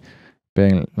guy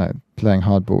being like playing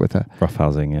hardball with her,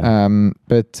 roughhousing. Yeah.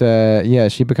 But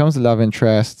she becomes a love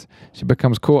interest. She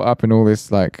becomes caught up in all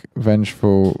this like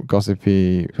vengeful,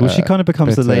 gossipy. Well, she kind of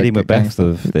becomes the Lady Macbeth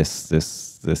of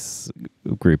this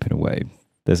group in a way.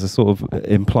 There's a sort of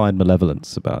implied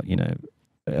malevolence about,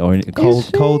 or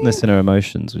coldness in her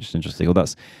emotions, which is interesting. Well,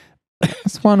 that's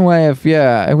one way of,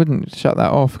 I wouldn't shut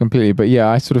that off completely, but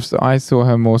I saw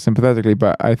her more sympathetically,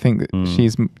 but I think that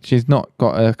she's not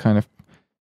got a kind of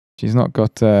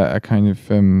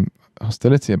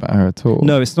hostility about her at all.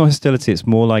 No, it's not hostility. It's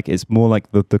more like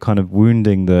the kind of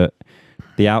wounding, that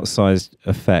the outsized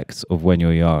effects of when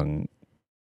you're young,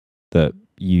 that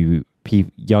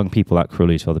young people act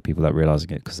cruelly to other people without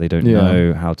realizing it, because they don't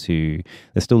know how to.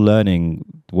 They're still learning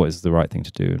what is the right thing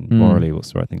to do, and morally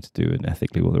what's the right thing to do, and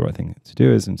ethically what the right thing to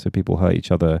do is. And so people hurt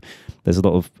each other. There's a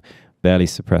lot of barely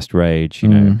suppressed rage.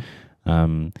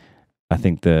 I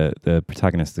think the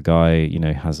protagonist, the guy,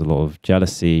 has a lot of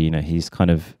jealousy. He's kind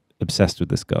of obsessed with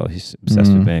this girl. He's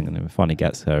obsessed with Bing, and then finally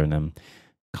gets her, and then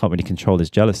can't really control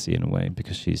his jealousy in a way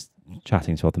because she's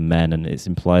chatting to other men, and it's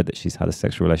implied that she's had a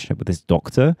sexual relationship with this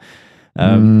doctor.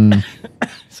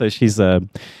 So she's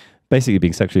basically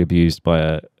being sexually abused by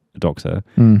a doctor.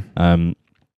 And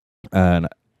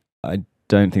I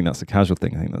don't think that's a casual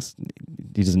thing. I think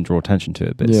he doesn't draw attention to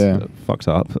it, but it's fucked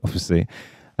up, obviously.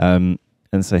 And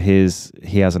so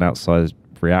he has an outside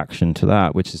reaction to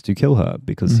that, which is to kill her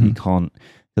because he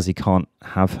can't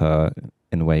have her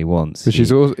in the way he wants. But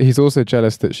he's also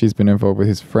jealous that she's been involved with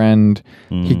his friend.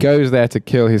 He goes there to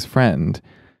kill his friend,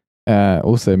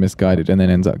 also misguided, and then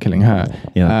ends up killing her.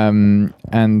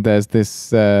 And there's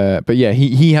this, but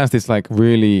he has this like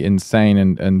really insane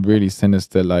and really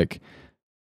sinister like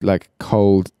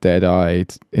cold,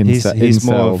 dead-eyed he's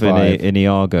more of vibe. an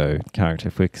Iago character,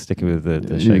 if we're sticking with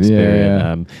the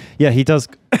Shakespearean. He does,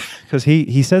 because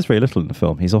he says very little in the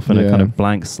film. He's often a kind of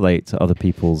blank slate to other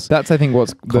people's That's, I think,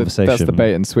 conversation. That's the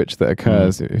bait and switch that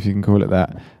occurs, if you can call it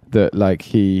that. That like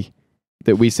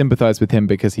that we sympathize with him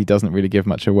because he doesn't really give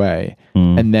much away,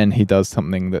 and then he does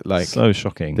something that like so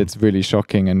shocking, that's really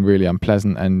shocking and really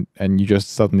unpleasant, and you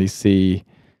just suddenly see,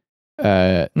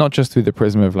 not just through the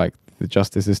prism of like the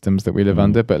justice systems that we live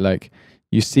under, but like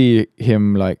you see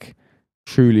him like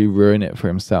truly ruin it for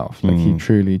himself. Like he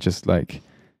truly just like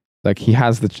he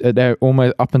has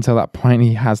almost up until that point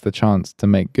he has the chance to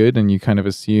make good, and you kind of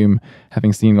assume,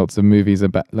 having seen lots of movies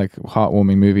about like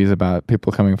heartwarming movies about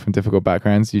people coming from difficult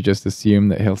backgrounds, you just assume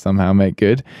that he'll somehow make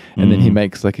good, and then he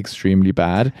makes like extremely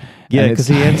bad. Because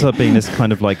he ends up being this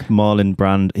kind of like Marlon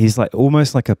Brando. He's like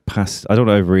almost like I don't want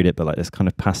to overread it, but like this kind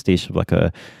of pastiche of like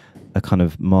a kind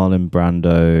of Marlon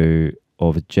Brando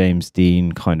of a James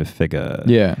Dean kind of figure.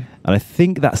 Yeah. And I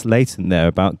think that's latent there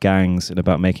about gangs and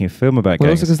about making a film about gangs.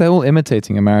 Also because they're all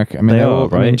imitating America. I mean, they are,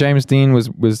 right? I mean, James Dean was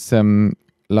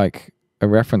like a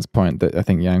reference point that I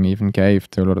think Yang even gave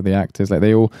to a lot of the actors. Like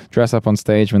they all dress up on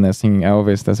stage when they're singing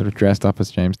Elvis. They're sort of dressed up as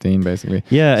James Dean, basically.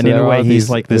 Yeah, and in a way he's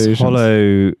like this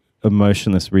hollow,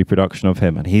 emotionless reproduction of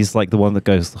him. And he's like the one that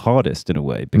goes the hardest in a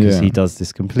way, because he does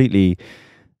this completely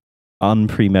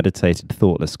unpremeditated,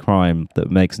 thoughtless crime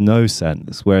that makes no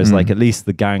sense, whereas like at least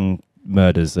the gang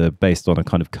murders are based on a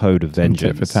kind of code of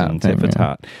vengeance and tit for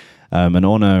tat, and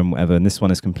honor and whatever, and this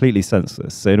one is completely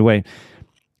senseless. So in a way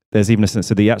there's even a sense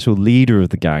of the actual leader of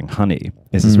the gang, Honey,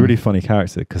 is this really funny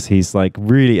character because he's like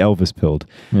really Elvis pilled.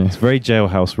 It's very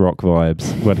Jailhouse Rock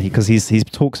vibes because he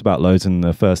talks about loads in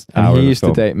the first hour. He used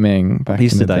to date Ming. He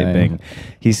used to date Ming.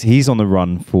 He's on the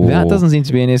run for that. Doesn't seem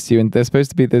to be an issue, and there's supposed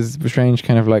to be this strange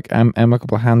kind of like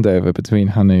amicable handover between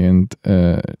Honey and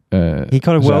he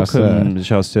kind of welcomed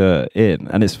Zhao Se in,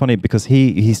 and it's funny because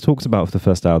he's talked about for the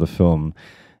first hour of the film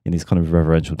in these kind of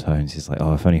reverential tones. He's like,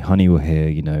 oh, if only Honey were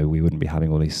here, we wouldn't be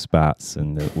having all these spats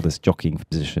and all this jockeying for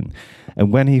position.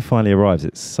 And when he finally arrives,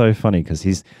 it's so funny because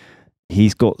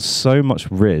he's got so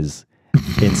much riz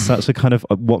in such a kind of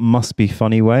what must be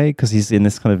funny way, because he's in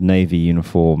this kind of navy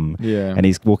uniform, and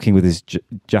he's walking with his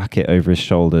jacket over his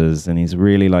shoulders, and he's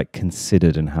really like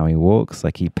considered in how he walks,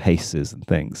 like he paces and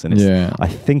things, and I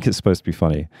think it's supposed to be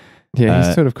funny.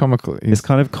 He's sort of comical. It's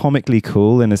kind of comically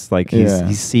cool, and it's like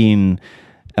he's seen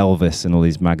Elvis in all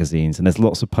these magazines, and there's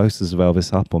lots of posters of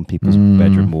Elvis up on people's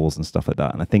bedroom walls and stuff like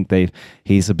that. And I think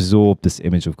he's absorbed this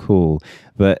image of cool,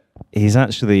 but he's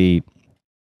actually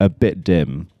a bit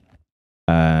dim.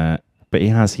 But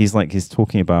he's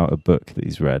talking about a book that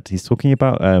he's read. He's talking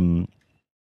about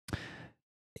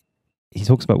he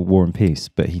talks about War and Peace,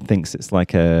 but he thinks it's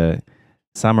like a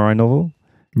samurai novel.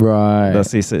 Right.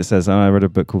 It says, I read a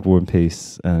book called War and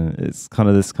Peace, and it's kind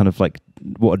of this kind of like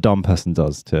what a dumb person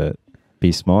does to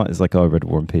be smart. It's like, I read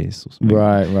War and Peace. Or something.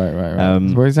 Right.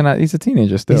 Well, he's a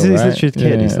teenager still. He's right? literally a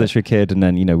kid. Yeah. He's literally a kid, and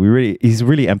then he's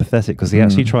really empathetic because he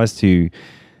actually tries to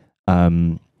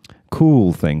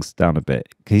cool things down a bit.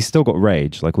 He's still got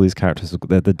rage, like all these characters.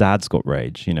 The dad's got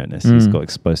rage, in this. He's got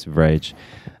explosive rage,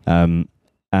 and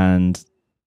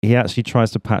he actually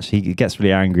tries to patch. He gets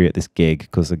really angry at this gig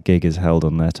because the gig is held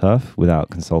on their turf without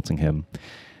consulting him,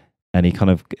 and he kind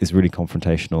of is really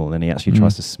confrontational. And he actually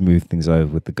tries to smooth things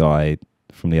over with the guy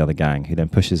from the other gang, who then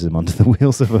pushes him onto the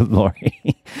wheels of a lorry.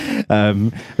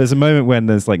 There's a moment when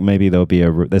there's like maybe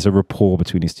there's a rapport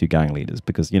between these two gang leaders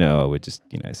because we're just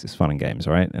it's just fun and games,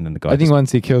 right? And then the guy. I think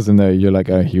once he kills him, though, you're like,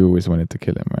 oh, he always wanted to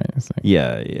kill him, right? It's like,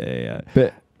 yeah.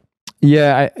 But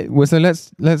yeah, so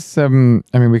let's. I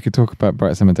mean, we could talk about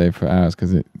Bright Summer Day for hours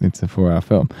because it's a 4-hour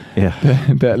film.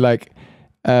 Yeah, but like,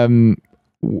 I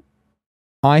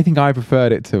think I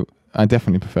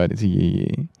definitely preferred it to Yi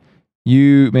Yi.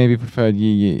 You maybe preferred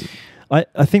Yi Yi.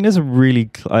 I think there's a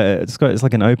really it's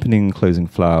like an opening and closing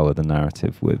flower. The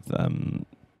narrative with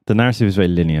the narrative is very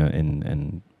linear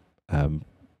in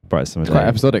Bright Summer Day. Quite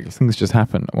episodic. Things just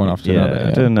happen one after another. Yeah,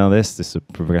 I don't know. This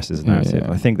progresses narrative.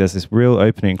 Yeah. I think there's this real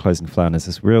opening and closing flower. And there's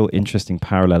this real interesting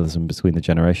parallelism between the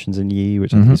generations in Yi,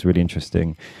 which I think is really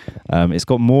interesting. It's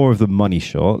got more of the money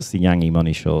shots, the Yangi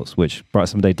money shots, which Bright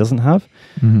Summer Day doesn't have.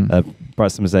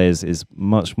 Bright Summer Day is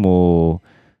much more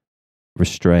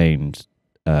restrained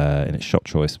in its shot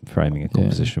choice, framing, and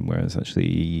composition, whereas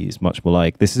actually it's much more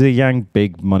like, this is a Yang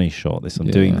big money shot. I'm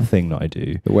doing the thing that I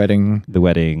do. The wedding,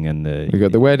 and you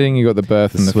got the wedding, you got the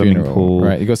birth, and the funeral pool,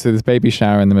 right? You got this baby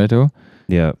shower in the middle.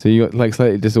 Yeah. So you got like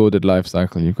slightly disordered life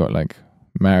cycle. You've got like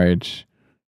marriage,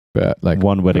 but like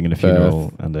one wedding and a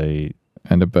funeral and a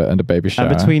baby shower.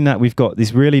 And between that, we've got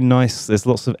these really nice. There's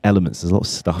lots of elements. There's a lot of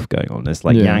stuff going on. There's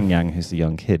like Yang, who's the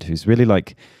young kid, who's really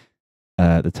like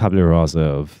the tabula rasa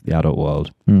of the adult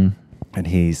world, and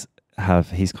he's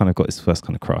kind of got his first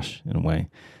kind of crush in a way.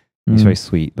 He's a very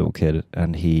sweet little kid,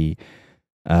 and he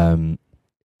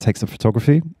takes up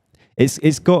photography.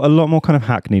 It's got a lot more kind of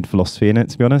hackneyed philosophy in it,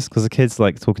 to be honest, because the kid's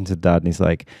like talking to dad, and he's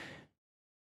like,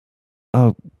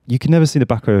 "Oh, you can never see the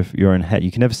back of your own head. You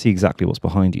can never see exactly what's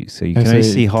behind you, so you can only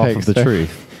see half of the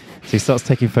truth." So he starts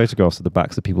taking photographs of the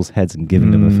backs of people's heads and giving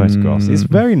them the photographs. It's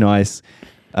very nice.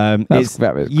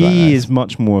 Yi is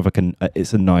much more of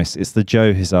it's the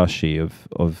Joe Hisashi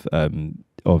of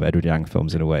Edward Yang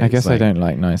films in a way. I guess I don't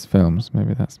like nice films.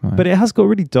 Maybe that's mine. But it has got a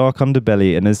really dark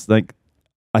underbelly, and there's like,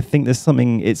 I think there's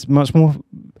something. It's much more,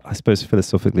 I suppose,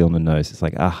 philosophically on the nose. It's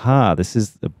like, aha, this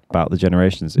is about the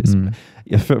generations. It's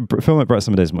a film like Bright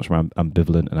Summer Day is much more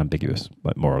ambivalent and ambiguous,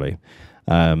 like morally.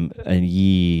 And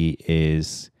Yi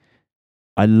is.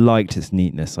 I liked its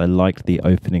neatness. I liked the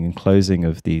opening and closing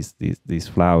of these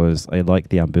flowers. I liked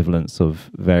the ambivalence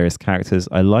of various characters.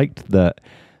 I liked that.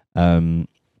 I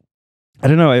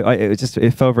don't know.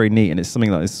 It felt very neat, and it's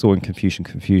something that I saw in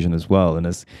Confusion as well. And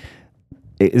it's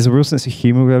a real sense of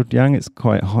humor with Yang. It's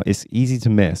quite hot. It's easy to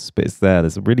miss, but it's there.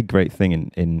 There's a really great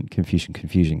thing in Confusion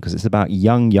because it's about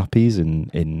young yuppies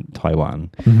in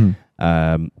Taiwan.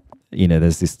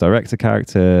 There's this director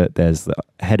character. There's the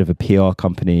head of a PR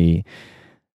company.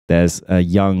 There's a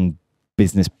young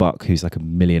business buck who's like a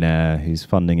millionaire who's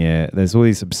funding it. There's all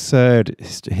these absurd,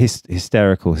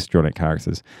 hysterical, histrionic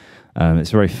characters.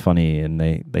 It's very funny, and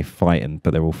they fight,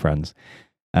 but they're all friends.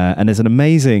 And there's an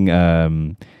amazing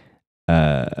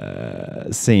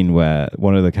scene where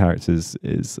one of the characters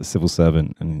is a civil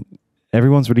servant, and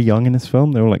everyone's really young in this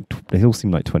film. They're all they all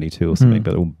seem like 22 or something,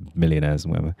 but they're all millionaires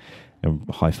and whatever, and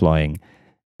high flying.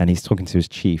 And he's talking to his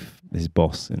chief, his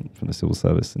boss from the civil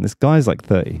service. And this guy's like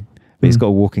 30, but he's got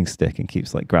a walking stick and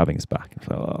keeps like grabbing his back. And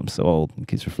like, oh, I'm so old. And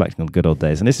keeps reflecting on good old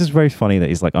days. And this is very funny that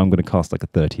he's like, I'm going to cast like a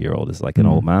 30-year-old as like an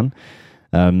old man.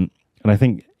 And I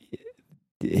think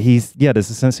there's a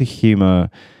sense of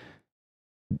humor,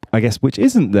 I guess, which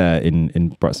isn't there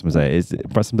in Bright Summer Day.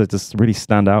 Bright Summer Day does really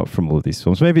stand out from all of these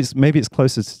films. Maybe it's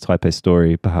closer to Type A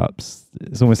Story, perhaps.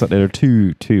 It's almost like there are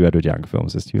two Edward Yang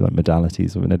films. There's two like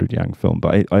modalities of an Edward Yang film.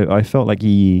 But I felt like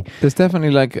Yi. There's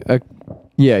definitely like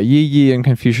Yi and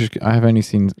Confucius. I have only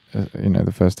seen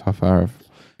the first half hour of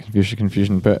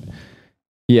Confusion, but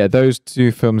yeah, those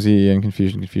two films, Yi and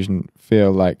Confusion,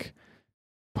 feel like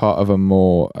part of a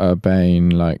more urbane,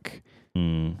 like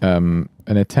an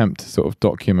attempt to sort of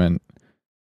document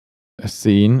a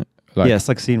scene. Like, yeah, it's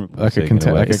like scene like a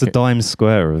it's a dime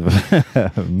square of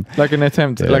like an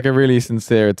attempt, like a really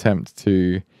sincere attempt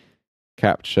to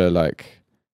capture like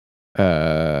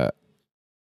they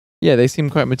seem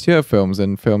quite mature films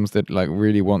and films that like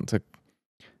really want to,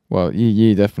 well,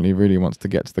 Yi definitely really wants to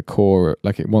get to the core,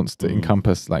 like it wants to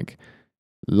encompass like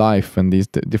life and these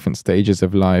different stages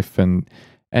of life, and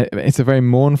it's a very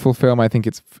mournful film. I think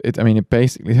it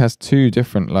basically has two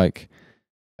different like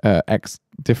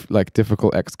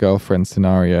difficult ex-girlfriend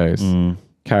scenarios.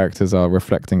 Characters are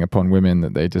reflecting upon women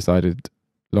that they decided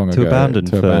long ago to abandon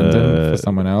for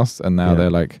someone else, and now they're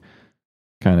like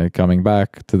kind of coming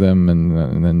back to them,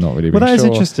 and they're not really. Well, that is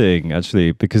sure. interesting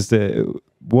actually, because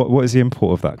what is the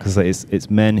import of that? Because it's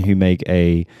men who make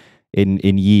in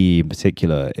Yi in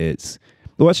particular. It's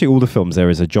actually all the films there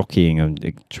is a jockeying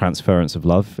and transference of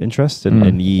love interest, and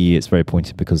in Yi it's very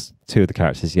pointed because two of the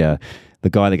characters, the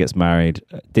guy that gets married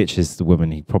ditches the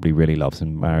woman he probably really loves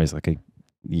and marries like a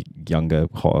younger,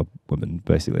 hotter woman,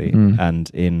 basically.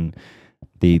 And in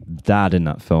the dad in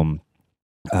that film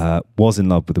was in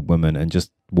love with a woman and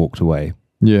just walked away.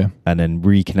 Yeah. And then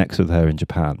reconnects with her in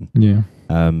Japan. Yeah.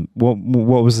 What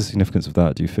was the significance of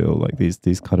that? Do you feel like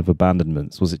these kind of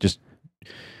abandonments? Was it just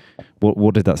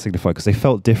what did that signify? Because they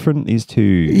felt different, these two.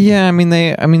 Yeah, I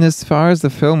mean as far as the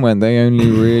film went, they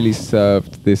only really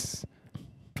served this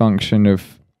function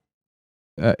of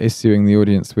issuing the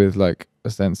audience with like a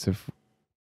sense of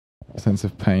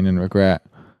pain and regret.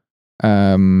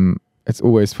 It's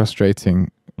always frustrating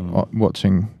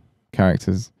watching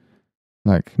characters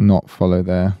like not follow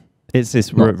their. It's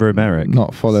this Romeric.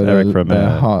 Not follow their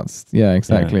hearts. Yeah,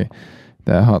 exactly. Yeah.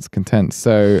 Their heart's content.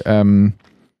 So,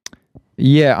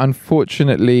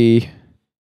 unfortunately,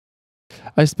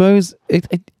 I suppose it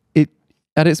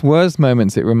at its worst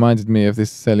moments, it reminded me of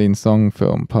this Celine Song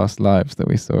film, Past Lives, that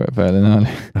we saw at Berlinale.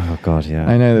 Oh God, yeah.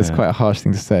 I know that's quite a harsh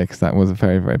thing to say because that was a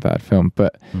very, very bad film.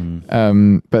 But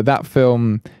that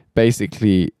film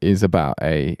basically is about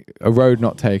a road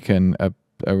not taken, a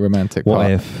romantic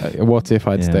what if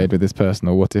I'd stayed with this person,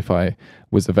 or what if I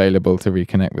was available to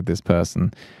reconnect with this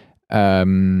person.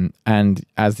 And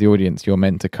as the audience, you're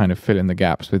meant to kind of fill in the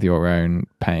gaps with your own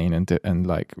pain and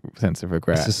like sense of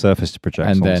regret. It's a surface to project,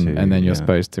 and then you're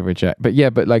supposed to reject. But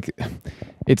like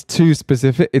it's too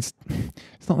specific. It's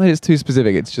not that it's too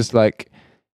specific. It's just like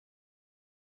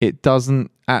it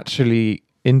doesn't actually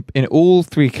in all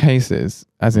three cases,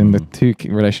 as in the two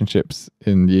relationships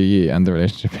in Yi and the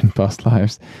relationship in Past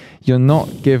Lives, you're not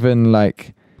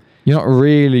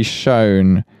really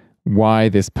shown why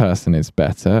this person is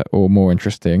better or more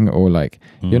interesting, or like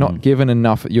you're not given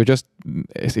enough. You're just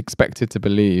expected to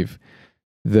believe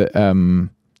that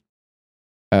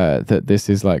that this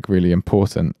is like really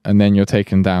important, and then you're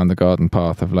taken down the garden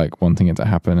path of like wanting it to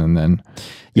happen, and then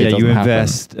you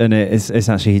invest, and it's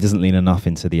actually he doesn't lean enough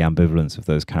into the ambivalence of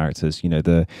those characters. You know,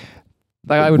 don't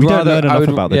learn enough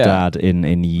about the dad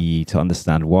in Yi to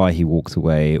understand why he walked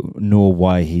away, nor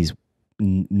why he's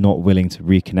not willing to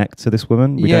reconnect to this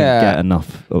woman. We don't get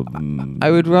enough I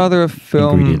would rather a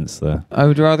film ingredients there. I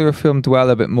would rather a film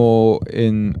dwell a bit more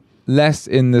less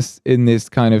in this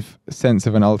kind of sense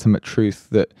of an ultimate truth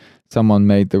that someone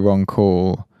made the wrong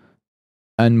call,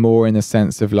 and more in a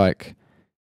sense of like,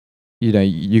 you know,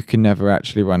 you can never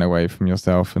actually run away from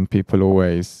yourself, and people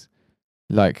always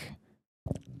like,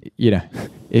 you know,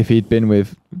 if he'd been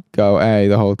with girl A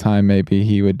the whole time, maybe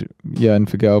he would yearn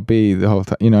for girl B the whole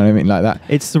time. You know what I mean? Like that.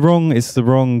 It's the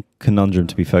wrong conundrum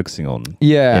to be focusing on.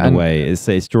 Yeah, in a way,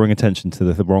 it's drawing attention to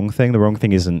the wrong thing. The wrong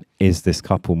thing is this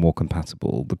couple more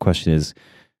compatible? The question is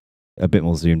a bit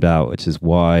more zoomed out, which is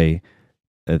why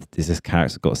is this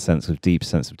character got a deep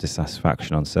sense of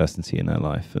dissatisfaction, uncertainty in their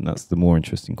life, and that's the more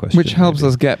interesting question. Which helps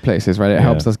us get places, right? It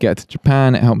helps us get to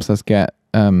Japan. It helps us get.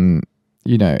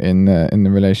 You know, in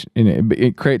the relation, you know,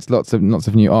 it creates lots of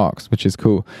new arcs, which is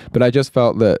cool. But I just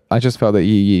felt that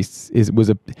Yi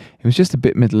was just a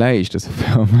bit middle aged as a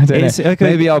film. I don't know.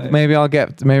 Okay. Maybe I'll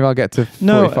get to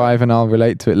 45 and I'll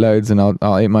relate to it loads and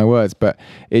I'll eat my words. But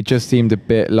it just seemed a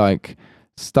bit like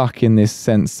stuck in this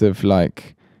sense of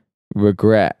like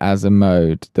regret as a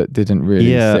mode that didn't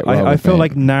really sit well I with feel me.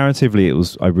 like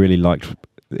narratively I really liked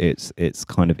its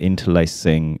kind of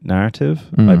interlacing narrative.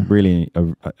 I really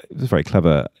it was very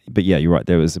clever. But yeah, you're right,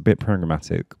 there was a bit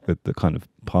programmatic with the kind of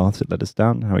path it led us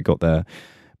down. How it got there.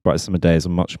 Bright Summer Day is a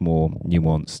much more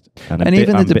nuanced and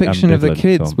even the depiction of the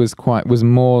kids was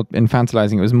more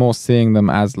infantilizing. It was more seeing them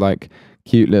as like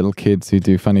cute little kids who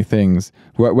do funny things.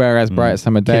 Whereas Bright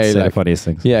Summer Day, kids say the like funniest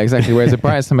things. yeah, exactly. Whereas a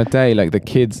Bright Summer Day, like the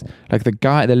kids, like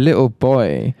the little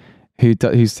boy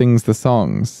who sings the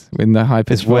songs in the high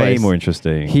pitched It's way voice, more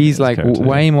interesting. he's like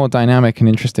way more dynamic and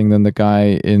interesting than the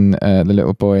guy in the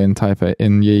little boy in Taipei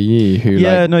in Yi Yi who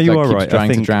Yeah, no, you are keeps right.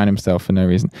 trying to drown himself for no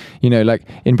reason. You know, like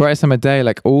in Bright Summer Day,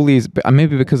 like all these,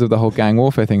 maybe because of the whole gang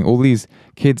warfare thing, all these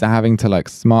kids are having to like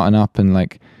smarten up and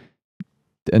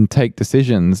take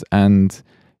decisions, and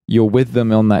you're with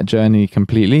them on that journey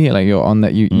completely. Like you're on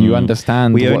that, you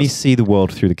understand. We only see the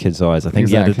world through the kids' eyes. I think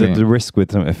Exactly. the risk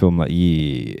with a film like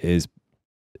Yi is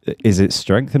its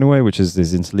strength in a way, which is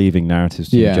interleaving narratives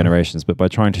between generations, but by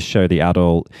trying to show the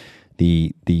adult,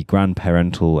 the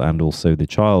grandparental, and also the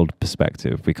child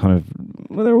perspective, we kind of,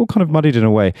 well, they're all kind of muddied in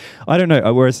a way. I don't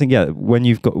know. Whereas, when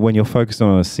you're focused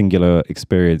on a singular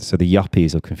experience, so the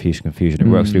yuppies of Confucian Confusion, it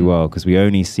works really well because we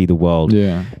only see the world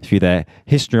through their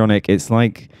histrionic. It's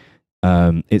like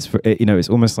it's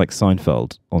almost like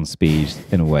Seinfeld on speed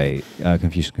in a way,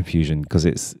 Confucian Confusion, because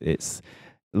it's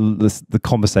the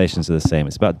conversations are the same.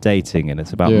 It's about dating, and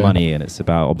it's about money, and it's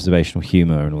about observational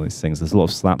humor and all these things. There's a lot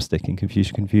of slapstick in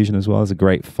Confucian Confusion as well. There's a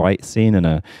great fight scene in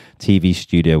a TV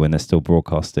studio when they're still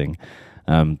broadcasting,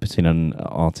 between an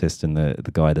artist and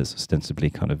the guy that's ostensibly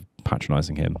kind of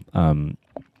patronizing him.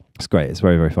 It's great. It's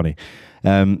very, very funny.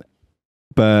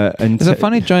 But it's a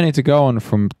funny journey to go on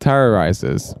from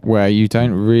Terrorizers, where you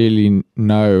don't really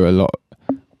know a lot.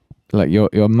 Like you're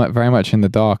very much in the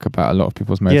dark about a lot of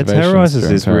people's motivations. Yeah, Terrorizers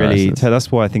is really.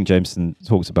 That's why I think Jameson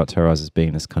talks about Terrorizers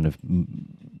being this kind of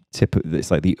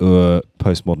it's like the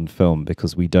postmodern film,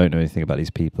 because we don't know anything about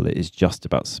these people. It is just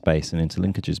about space and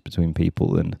interlinkages between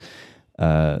people, and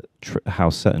how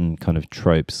certain kind of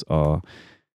tropes are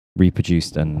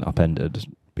reproduced and upended,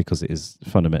 because it is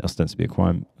fundamentally ostensibly a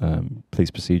crime, police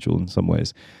procedural in some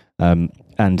ways,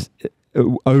 and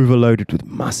overloaded with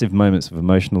massive moments of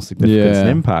emotional significance and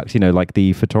impact. You know, like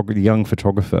the young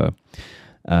photographer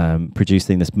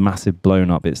producing this massive blown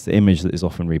up. It's the image that is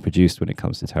often reproduced when it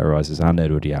comes to Terrorizers and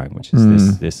Edward Yang, which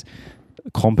is this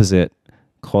composite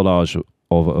collage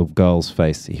of a girl's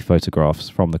face he photographs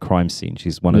from the crime scene.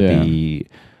 She's one of the,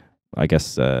 I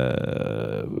guess,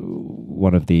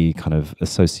 one of the kind of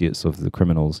associates of the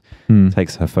criminals.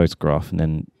 Takes her photograph and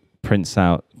then prints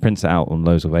it out on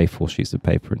loads of A4 sheets of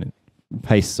paper, and it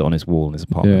pastes it on his wall in his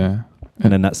apartment.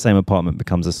 And then that same apartment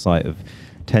becomes a site of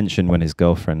tension when his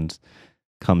girlfriend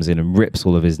comes in and rips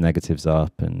all of his negatives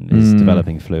up and is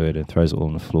developing fluid and throws it all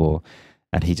on the floor,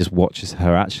 and he just watches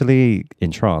her, actually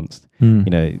entranced. You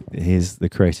know, here's the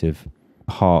creative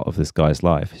heart of this guy's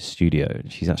life, his studio.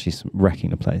 She's actually wrecking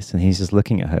the place, and he's just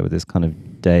looking at her with this kind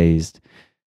of dazed,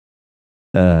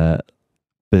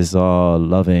 bizarre,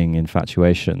 loving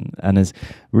infatuation. And there's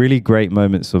really great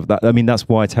moments of that. I mean, that's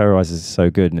why Terrorizers is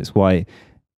so good, and it's why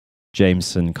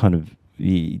Jameson's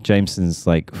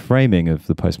like framing of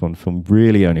the postmodern film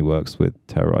really only works with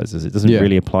Terrorizers. It doesn't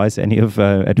really apply to any of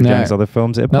Edward Yang's other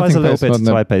films. It applies a little bit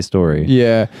to Taipei Story.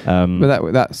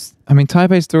 But that's, I mean,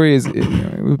 Taipei Story is, it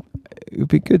would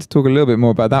be good to talk a little bit more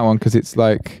about that one, because it's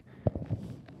like,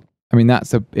 I mean,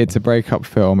 it's a breakup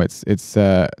film. It's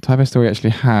Taipei Story actually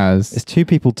has, it's two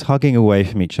people tugging away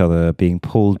from each other, being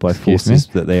pulled by forces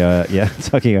that they are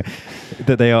tugging,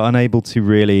 that they are unable to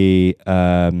really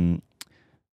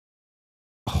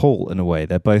halt in a way.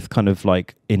 They're both kind of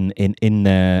like in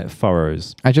their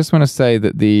furrows. I just want to say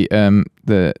that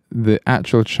the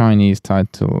actual Chinese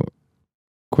title,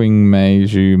 Qing Mei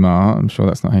Zhu Ma, I'm sure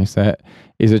that's not how you say it,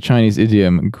 is a Chinese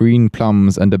idiom, green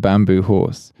plums and a bamboo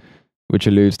horse, which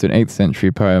alludes to an 8th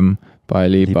century poem by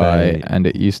Li Bai, and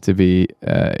it used to be,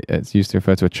 it's used to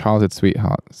refer to a childhood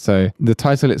sweetheart. So the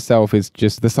title itself is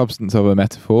just the substance of a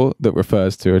metaphor that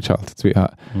refers to a childhood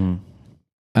sweetheart.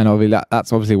 And obviously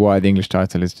that's obviously why the English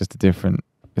title is just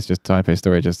it's just Taipei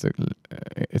Story,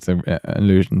 it's an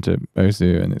allusion to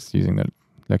Ozu, and it's using the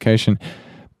location.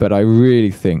 But I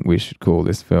really think we should call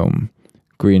this film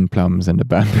Green Plums and a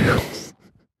Bamboo Horse,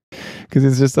 because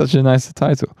it's just such a nice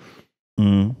title.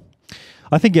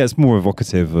 I think it's more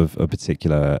evocative of a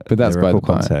particular lyrical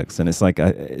context, and it's like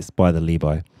it's by the Li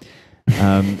Bai.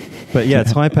 But yeah,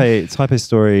 Taipei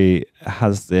Story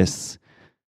has this.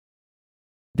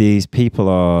 These people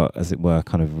are, as it were,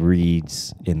 kind of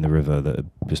reeds in the river that are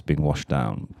just being washed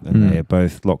down, and they are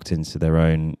both locked into their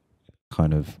own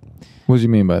kind of. What do you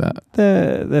mean by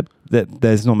that?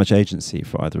 There's not much agency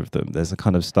for either of them. There's a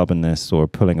kind of stubbornness or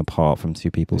pulling apart from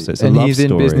two people. So it's a love he's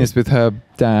story. in business with her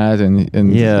dad, and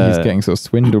he's getting sort of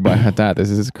swindled by her dad. There's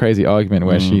this crazy argument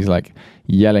where she's like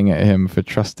yelling at him for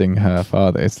trusting her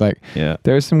father. It's like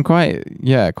there is some quite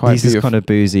he's this kind of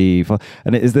boozy,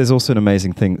 and there's also an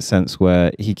amazing sense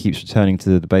where he keeps returning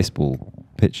to the baseball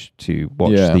pitch to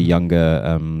watch the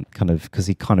younger because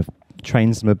he kind of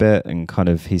trains them a bit, and kind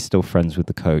of he's still friends with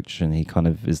the coach, and he kind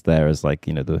of is there as like,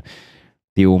 you know,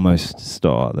 the almost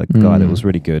star, the guy that was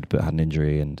really good but had an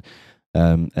injury, and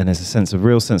there's a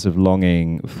real sense of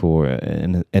longing for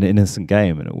an innocent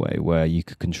game in a way where you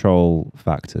could control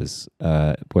factors,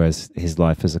 whereas his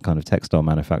life as a kind of textile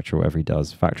manufacturer, whatever he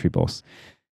does, factory boss,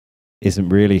 isn't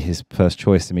really his first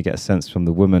choice. And we get a sense from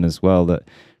the woman as well that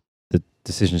the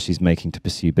decision she's making to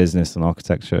pursue business and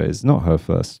architecture is not her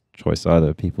first choice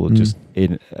either. People are just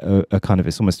in a kind of,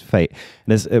 it's almost fate.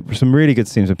 And there's some really good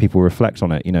scenes where people reflect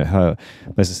on it. You know,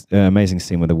 there's this amazing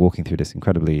scene where they're walking through this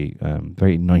incredibly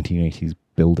very 1980s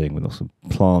building with lots of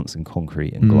plants and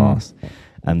concrete and glass.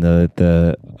 And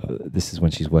this is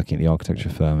when she's working at the architecture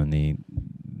firm, and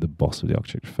the boss of the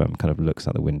architecture firm kind of looks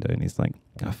out the window and he's like,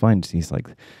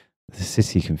 the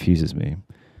city confuses me.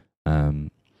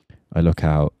 I look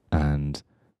out and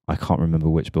I can't remember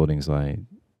which buildings I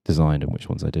designed and which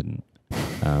ones I didn't.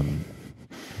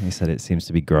 He said it seems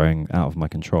to be growing out of my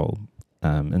control.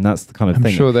 And that's the kind of thing.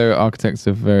 I'm sure there are architects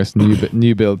of various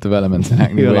new build developments in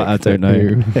Hackney Wick, I don't know.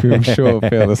 Who I'm sure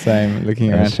feel the same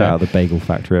looking around. Shout out the Bagel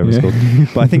Factory, I was called.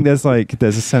 But I think there's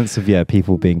a sense of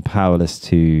people being powerless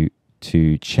to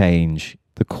change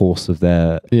the course of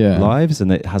their lives,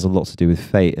 and it has a lot to do with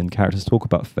fate, and characters talk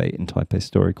about fate in Type A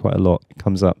story quite a lot. It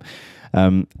comes up,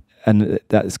 and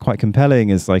that's quite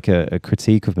compelling as like a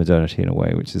critique of modernity in a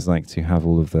way, which is like to have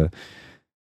all of the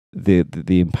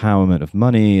empowerment of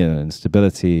money and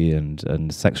stability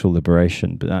and sexual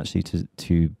liberation, but actually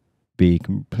to be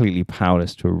completely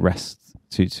powerless to arrest,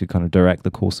 to kind of direct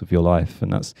the course of your life.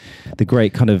 And that's the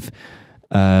great kind of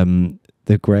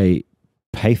the great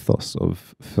pathos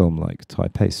of film like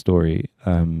Type A story,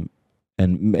 and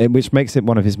which makes it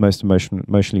one of his most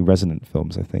emotionally resonant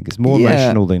films. I think it's more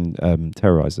emotional than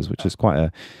Terrorizers, which is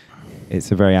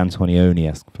it's a very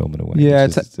Antonioni-esque film in a way. Yeah,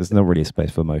 there's not really a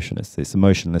space for emotion. It's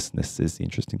emotionlessness is the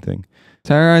interesting thing.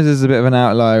 Terrorizers is a bit of an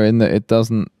outlier in that it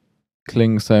doesn't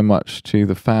cling so much to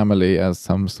the family as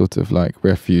some sort of like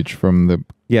refuge from the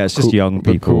it's just young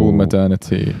people, the cool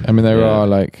modernity. I mean, there are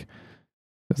like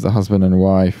there's the husband and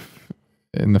wife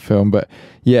in the film, but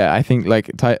I think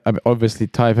like obviously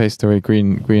Type A story,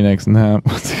 green eggs and ham,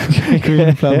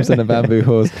 green plums and a bamboo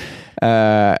horse,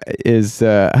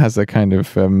 has a kind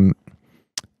of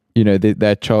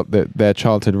their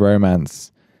childhood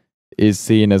romance is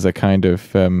seen as a kind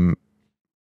of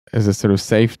as a sort of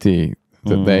safety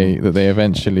that they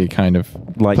eventually kind of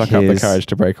pluck up the courage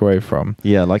to break away from.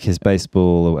 Yeah, like his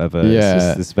baseball or whatever. Yeah, it's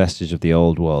just this vestige of the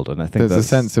old world, and I think there's a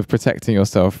sense of protecting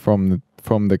yourself from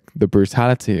the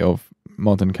brutality of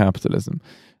modern capitalism,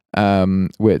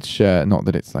 which not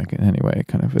that it's like in any way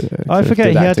kind of I forget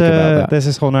he had there's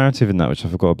this whole narrative in that which I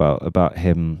forgot about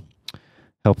him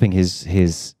helping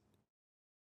his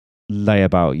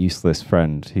layabout useless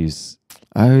friend who's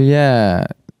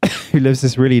who lives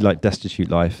this really like destitute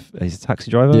life. He's a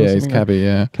taxi driver. Yeah, he's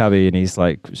cabbie. Cabbie, and he's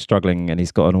like struggling, and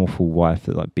he's got an awful wife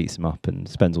that like beats him up and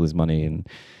spends all his money, and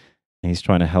he's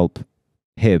trying to help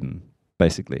him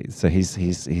basically. So he's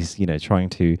trying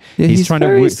to he's trying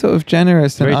very sort of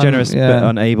generous, very generous, but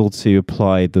unable to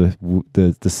apply the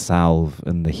salve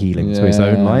and the healing to his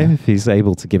own life. He's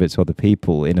able to give it to other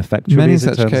people ineffectually. Many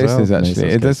such cases,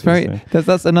 actually.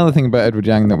 That's another thing about Edward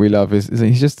Yang that we love is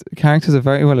he's just characters are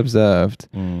very well observed,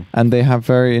 and they have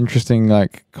very interesting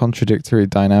like contradictory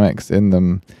dynamics in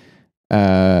them.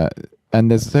 And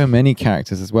there's so many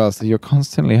characters as well, so you're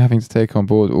constantly having to take on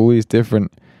board all these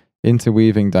different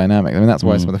interweaving dynamic. I mean, that's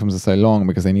why some of the films are so long,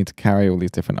 because they need to carry all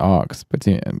these different arcs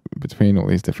between all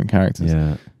these different characters.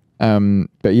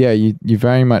 But you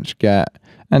very much get,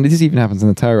 and this even happens in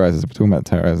the Terrorizers. We're talking about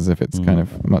Terrorizers if it's kind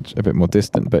of a bit more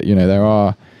distant, but there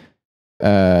are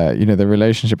the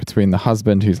relationship between the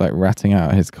husband who's like ratting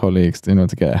out his colleagues in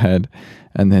order to get ahead,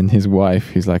 and then his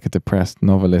wife who's like a depressed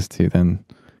novelist who then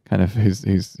kind of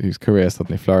whose career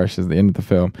suddenly flourishes at the end of the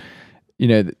film.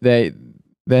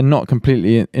 They're not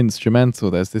completely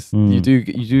instrumental. There's this you do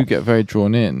get very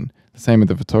drawn in. The same with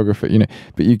the photographer,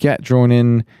 but you get drawn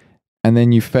in, and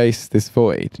then you face this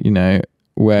void,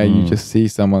 where you just see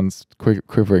someone's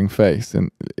quivering face, and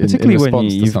particularly in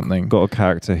response when you've to something. Got a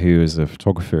character who is a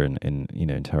photographer in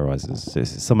Terrorizers.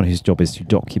 It's someone whose job is to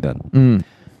document.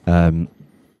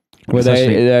 Well,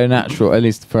 they're natural, at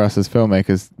least for us as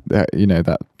filmmakers. You know,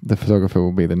 that the photographer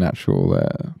will be the natural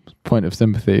point of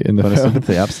sympathy in the film.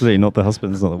 Sympathy, absolutely, not the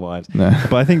husbands, not the wives. No.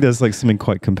 But I think there's like something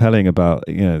quite compelling about,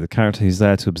 you know, the character who's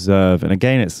there to observe, and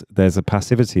again, there's a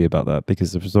passivity about that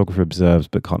because the photographer observes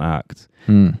but can't act.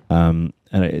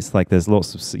 And it's like there's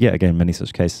lots of, again, many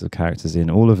such cases of characters in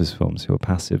all of his films who are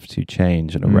passive to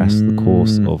change and arrest the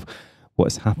course of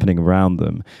what's happening around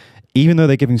them, even though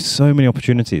they're giving so many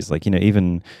opportunities. Like, you know,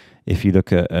 even if you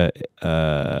look at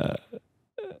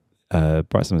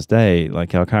Bright Summer's Day,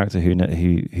 like our character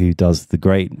who does the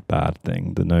great bad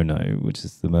thing, the no, which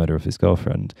is the murder of his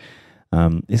girlfriend,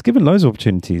 is given loads of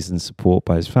opportunities and support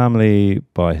by his family,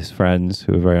 by his friends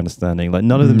who are very understanding. Like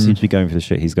none of them seem to be going for the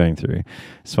shit he's going through.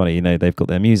 It's funny, you know, they've got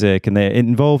their music and they're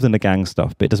involved in the gang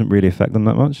stuff, but it doesn't really affect them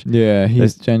that much. Yeah,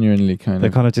 he's genuinely they're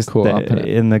kind of just caught up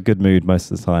in a good mood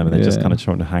most of the time, and they're just kind of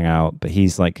trying to hang out. But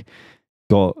he's like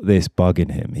got this bug in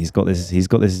him. He's got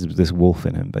this wolf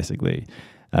in him, basically.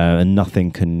 And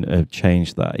nothing can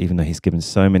change that, even though he's given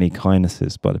so many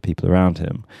kindnesses by the people around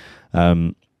him.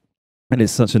 And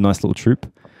it's such a nice little troupe.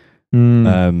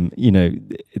 You know,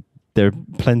 there are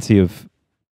plenty of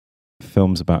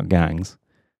films about gangs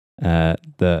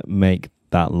that make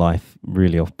that life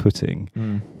really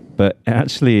off-putting. But it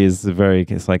actually is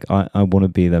it's like, I want to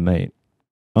be their mate.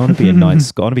 I want to be in night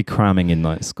school. I want to be cramming in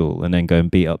night school and then go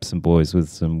and beat up some boys with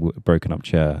some broken up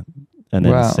chair. And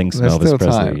then sing some Elvis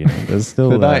Presley. You know, there's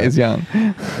still the night is young.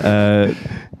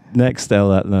 Next, at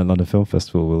London Film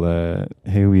Festival,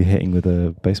 who are we hitting with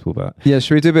a baseball bat? Yeah,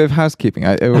 should we do a bit of housekeeping?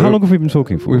 How long have we been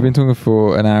talking for? We've been talking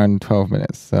for an hour and 12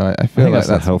 minutes. So I feel like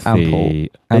that's healthy.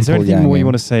 Ample is there anything more Yang you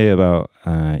want to say about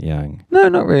Yang? No,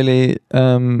 not really.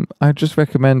 I just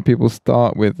recommend people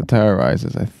start with The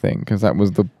Terrorizers, I think, because that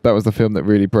was the film that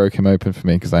really broke him open for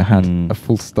me, because I had a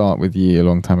full start with Yi a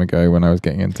long time ago when I was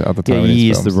getting into other Taiwanese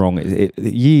Yi films. is the wrong...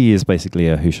 Yi is basically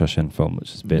a Hu Shaoshen film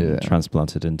which has been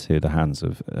transplanted into the hands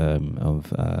of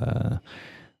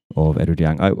Edward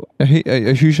Yang. A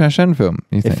Hu Shaoshen film,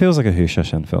 you think? It feels like a Hu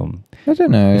Shaoshen film. I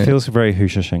don't know. It feels very Hu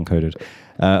Shaoshen coded.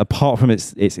 Apart from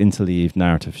its interleaved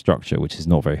narrative structure, which is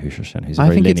not very Hu Shaoshen. He's a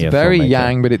very linear filmmaker. I think it's very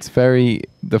Yang, but it's very...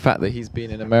 The fact that he's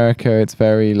been in America, it's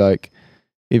very like...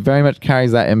 It very much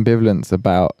carries that ambivalence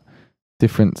about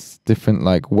different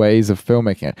like ways of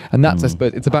filmmaking it. And that's, I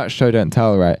suppose, it's about show don't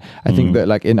tell, right? I think that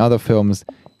like in other films,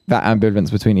 that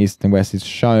ambivalence between East and West is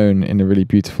shown in a really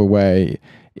beautiful way,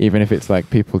 even if it's like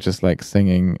people just like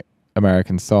singing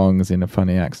American songs in a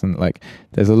funny accent. Like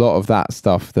there's a lot of that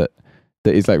stuff that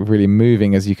is like really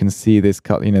moving, as you can see this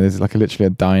you know, there's like literally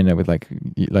a diner with like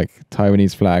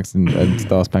Taiwanese flags and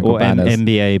Star Spangled Banners. Or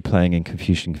NBA playing in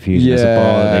Confusion. There's a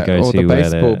bar that they go or to. Or the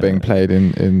baseball being played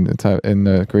in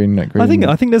the green.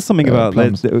 I think there's something about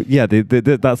that's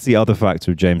the other factor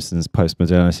of Jameson's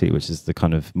postmodernity, which is the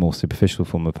kind of more superficial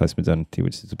form of postmodernity,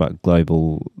 which is about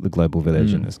the global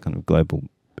village and this kind of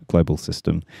global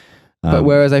system. But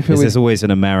whereas I feel there's always in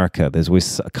America, there's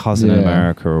always a cousin in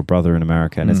America or a brother in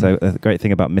America, and it's a great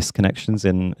thing about misconnections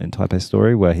in Taipei's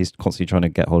story, where he's constantly trying to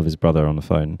get hold of his brother on the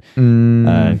phone,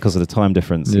 because of the time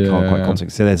difference, he can't quite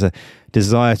contact. So there's a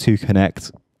desire to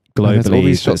connect globally. All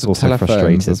these shots of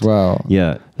telephones as well.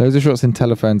 Yeah, those are shots in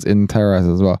telephones in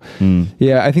Terrorizers as well.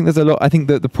 Yeah, I think there's a lot. I think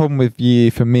that the problem with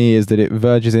Yi for me is that it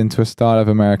verges into a style of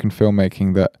American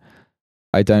filmmaking that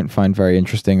I don't find very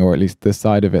interesting, or at least the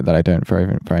side of it that I don't find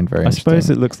very interesting. I suppose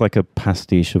it looks like a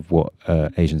pastiche of what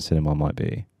Asian cinema might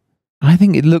be. I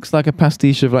think it looks like a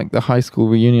pastiche of like the high school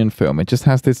reunion film. It just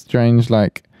has this strange,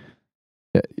 like,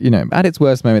 you know, at its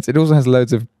worst moments, it also has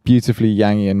loads of beautifully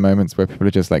Yangian moments where people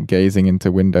are just like gazing into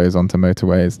windows onto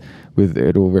motorways with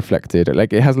it all reflected.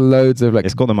 Like it has loads of like...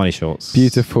 It's got the money shots.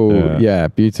 Beautiful,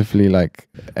 beautifully like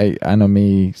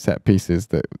anime set pieces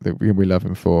that we love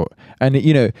him for. And,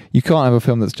 you know, you can't have a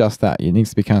film that's just that. It needs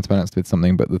to be counterbalanced with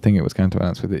something, but the thing it was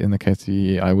counterbalanced with, in the case of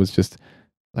Yi, I was just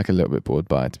like a little bit bored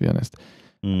by it, to be honest.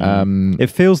 It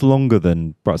feels longer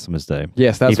than Bright Summer's Day.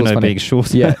 Yes, that's even what's though funny. Being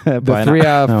shorter. Yeah, the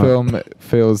 3-hour film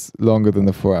feels longer than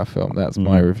the 4-hour film. That's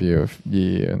my review of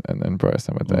Yi and Bright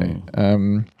Summer Day.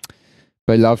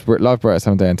 But love Bright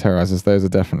Summer Day and Terrorizers. Those are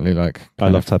definitely like... I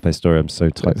love Taipei Story. I'm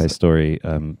so Taipei Story.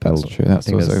 That's true. That's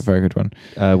also a very good one.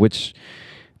 Which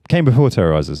came before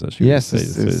Terrorizers, actually. Yes,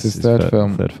 it's his third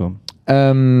film. Third film.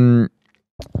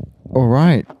 All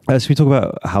right. Should we talk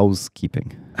about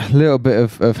housekeeping? A little bit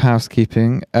of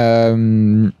housekeeping.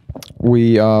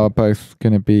 We are both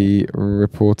going to be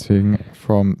reporting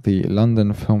from the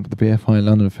BFI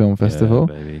London Film Festival,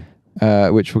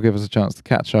 which will give us a chance to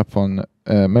catch up on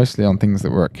mostly on things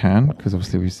that were at Cannes, because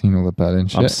obviously we've seen all the Berlin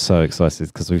shit. I'm so excited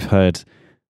because we've heard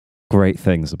great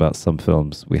things about some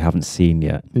films we haven't seen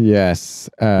yet. Yes.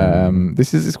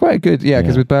 It's quite good. Yeah,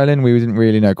 because with Berlin, we didn't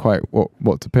really know quite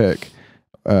what to pick.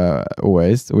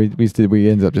 Always we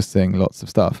ended up just seeing lots of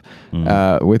stuff.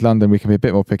 With London we can be a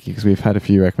bit more picky because we've had a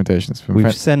few recommendations from friend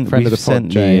of the pod,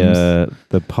 James.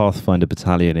 The Pathfinder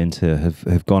Battalion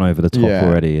have gone over the top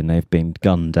already, and they've been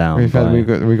gunned down. We've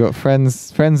got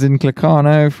friends in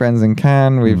Clicano, friends in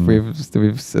Cannes. We've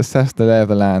assessed the lay of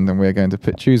the land, and we're going to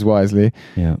choose wisely.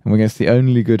 Yeah, and we're going to see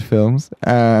only good films.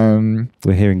 We're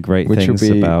hearing great things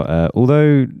about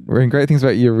although we're hearing great things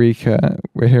about Eureka.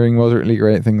 We're hearing moderately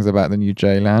great things about the new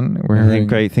Jaylan. We're hearing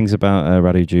great things about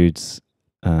Radu Jude's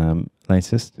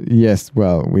latest. Yes,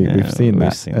 well, we've seen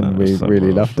that, and we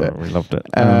really loved it. We loved it.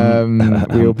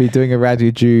 We'll be doing a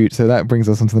Radu Jude, so that brings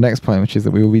us on to the next point, which is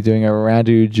that we will be doing a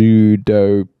Radu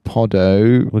Judo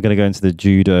Podo. We're going to go into the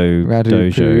Judo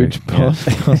Radu dojo.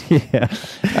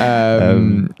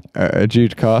 A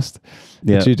Jude cast,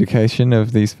 adjudication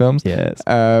of these films. Yes.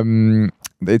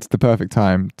 It's the perfect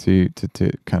time to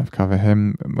kind of cover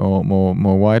him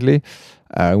more widely.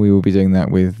 We will be doing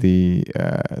that with the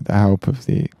help of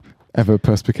the ever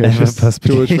perspicacious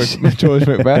George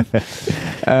Macbeth,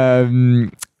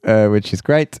 which is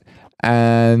great.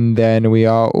 And then we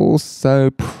are also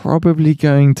probably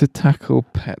going to tackle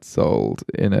Petzold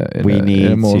in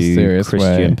a more serious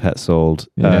Christian way. Petzold,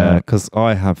 because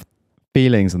I have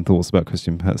feelings and thoughts about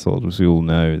Christian Petzold, which we all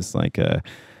know is like a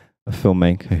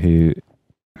filmmaker who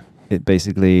it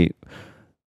basically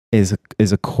is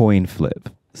a coin flip.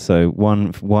 So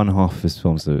one half of his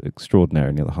films are extraordinary,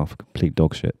 and the other half are complete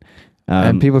dog shit.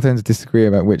 And people tend to disagree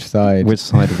about which side of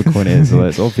the coin it is. Well,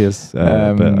 it's obvious,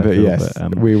 but yes,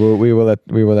 we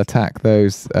will attack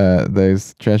those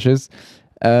treasures.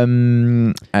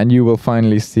 And you will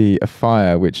finally see a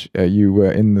fire which you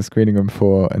were in the screening room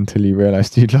for until you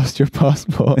realised you'd lost your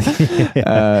passport.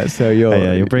 So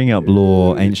you're bringing up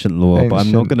ancient lore, but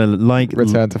I'm not going to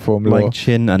return to form lore. Like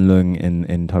Chin and Lung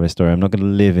in Toy Story. I'm not going to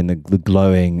live in the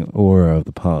glowing aura of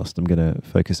the past. I'm going to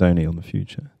focus only on the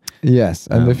future. Yes,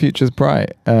 and the future's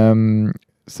bright. So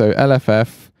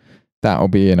LFF, that will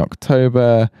be in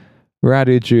October.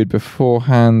 Radu Jude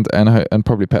beforehand, and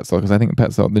probably Petzold, because I think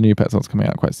the new Petzold's coming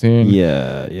out quite soon.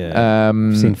 Yeah.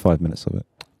 I've seen 5 minutes of it.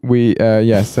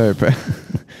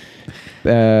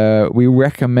 We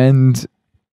recommend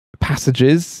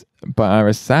Passages by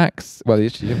Ira Sachs. Well, you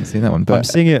haven't seen that one, but I'm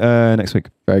seeing it next week.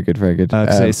 Very good.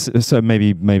 So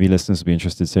maybe listeners will be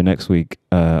interested. So next week,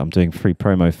 I'm doing free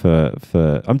promo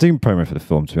I'm doing promo for the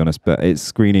film, to be honest, but it's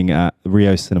screening at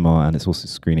Rio Cinema, and it's also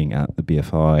screening at the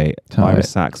BFI. Ira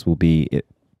Sachs will be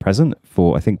present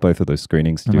for, I think, both of those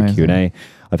screenings to do a Q&A.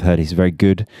 I've heard he's a very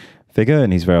good figure,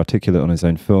 and he's very articulate on his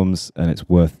own films, and it's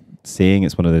worth seeing.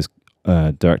 It's one of those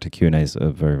director Q&As that are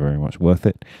very, very much worth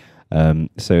it.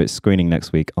 So it's screening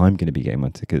next week. I'm going to be getting my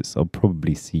tickets. I'll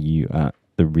probably see you at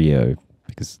the Rio,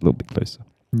 because it's a little bit closer.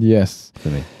 Yes. For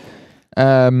me.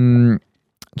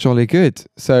 Jolly good.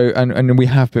 So, and we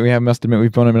must admit,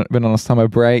 we've been on a summer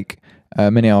break.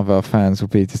 Many of our fans will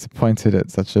be disappointed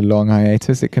at such a long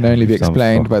hiatus. It can only be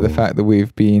explained by the fact that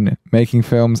we've been making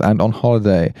films and on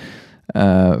holiday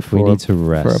we need to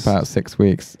rest for about 6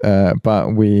 weeks.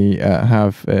 But we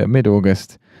have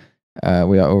mid-August.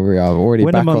 We are already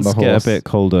when back on the horse. When the months get a bit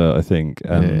colder, I think,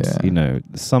 and the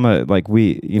summer, like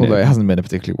although it hasn't been a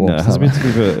particularly warm. No, it hasn't been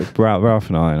particularly. But Ralph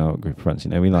and I and our group of friends,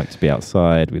 we like to be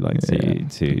outside. We like to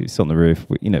sit on the roof.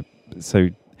 So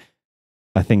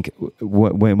I think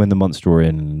when the months draw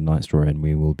in and the nights draw in,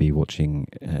 we will be watching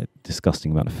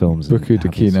disgusting amount of films. Beaucoup de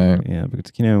Kino. Beaucoup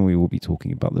de Kino, and we will be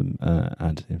talking about them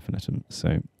ad infinitum.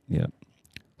 So yeah,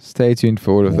 stay tuned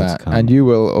for all of that, and you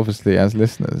will obviously, as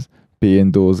listeners, be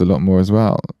indoors a lot more as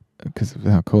well because of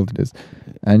how cold it is,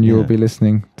 and you will be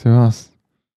listening to us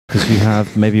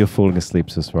because maybe you're falling asleep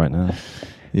to us right now.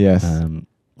 Yes.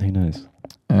 Who knows?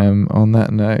 On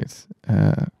that note,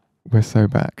 we're so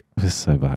back.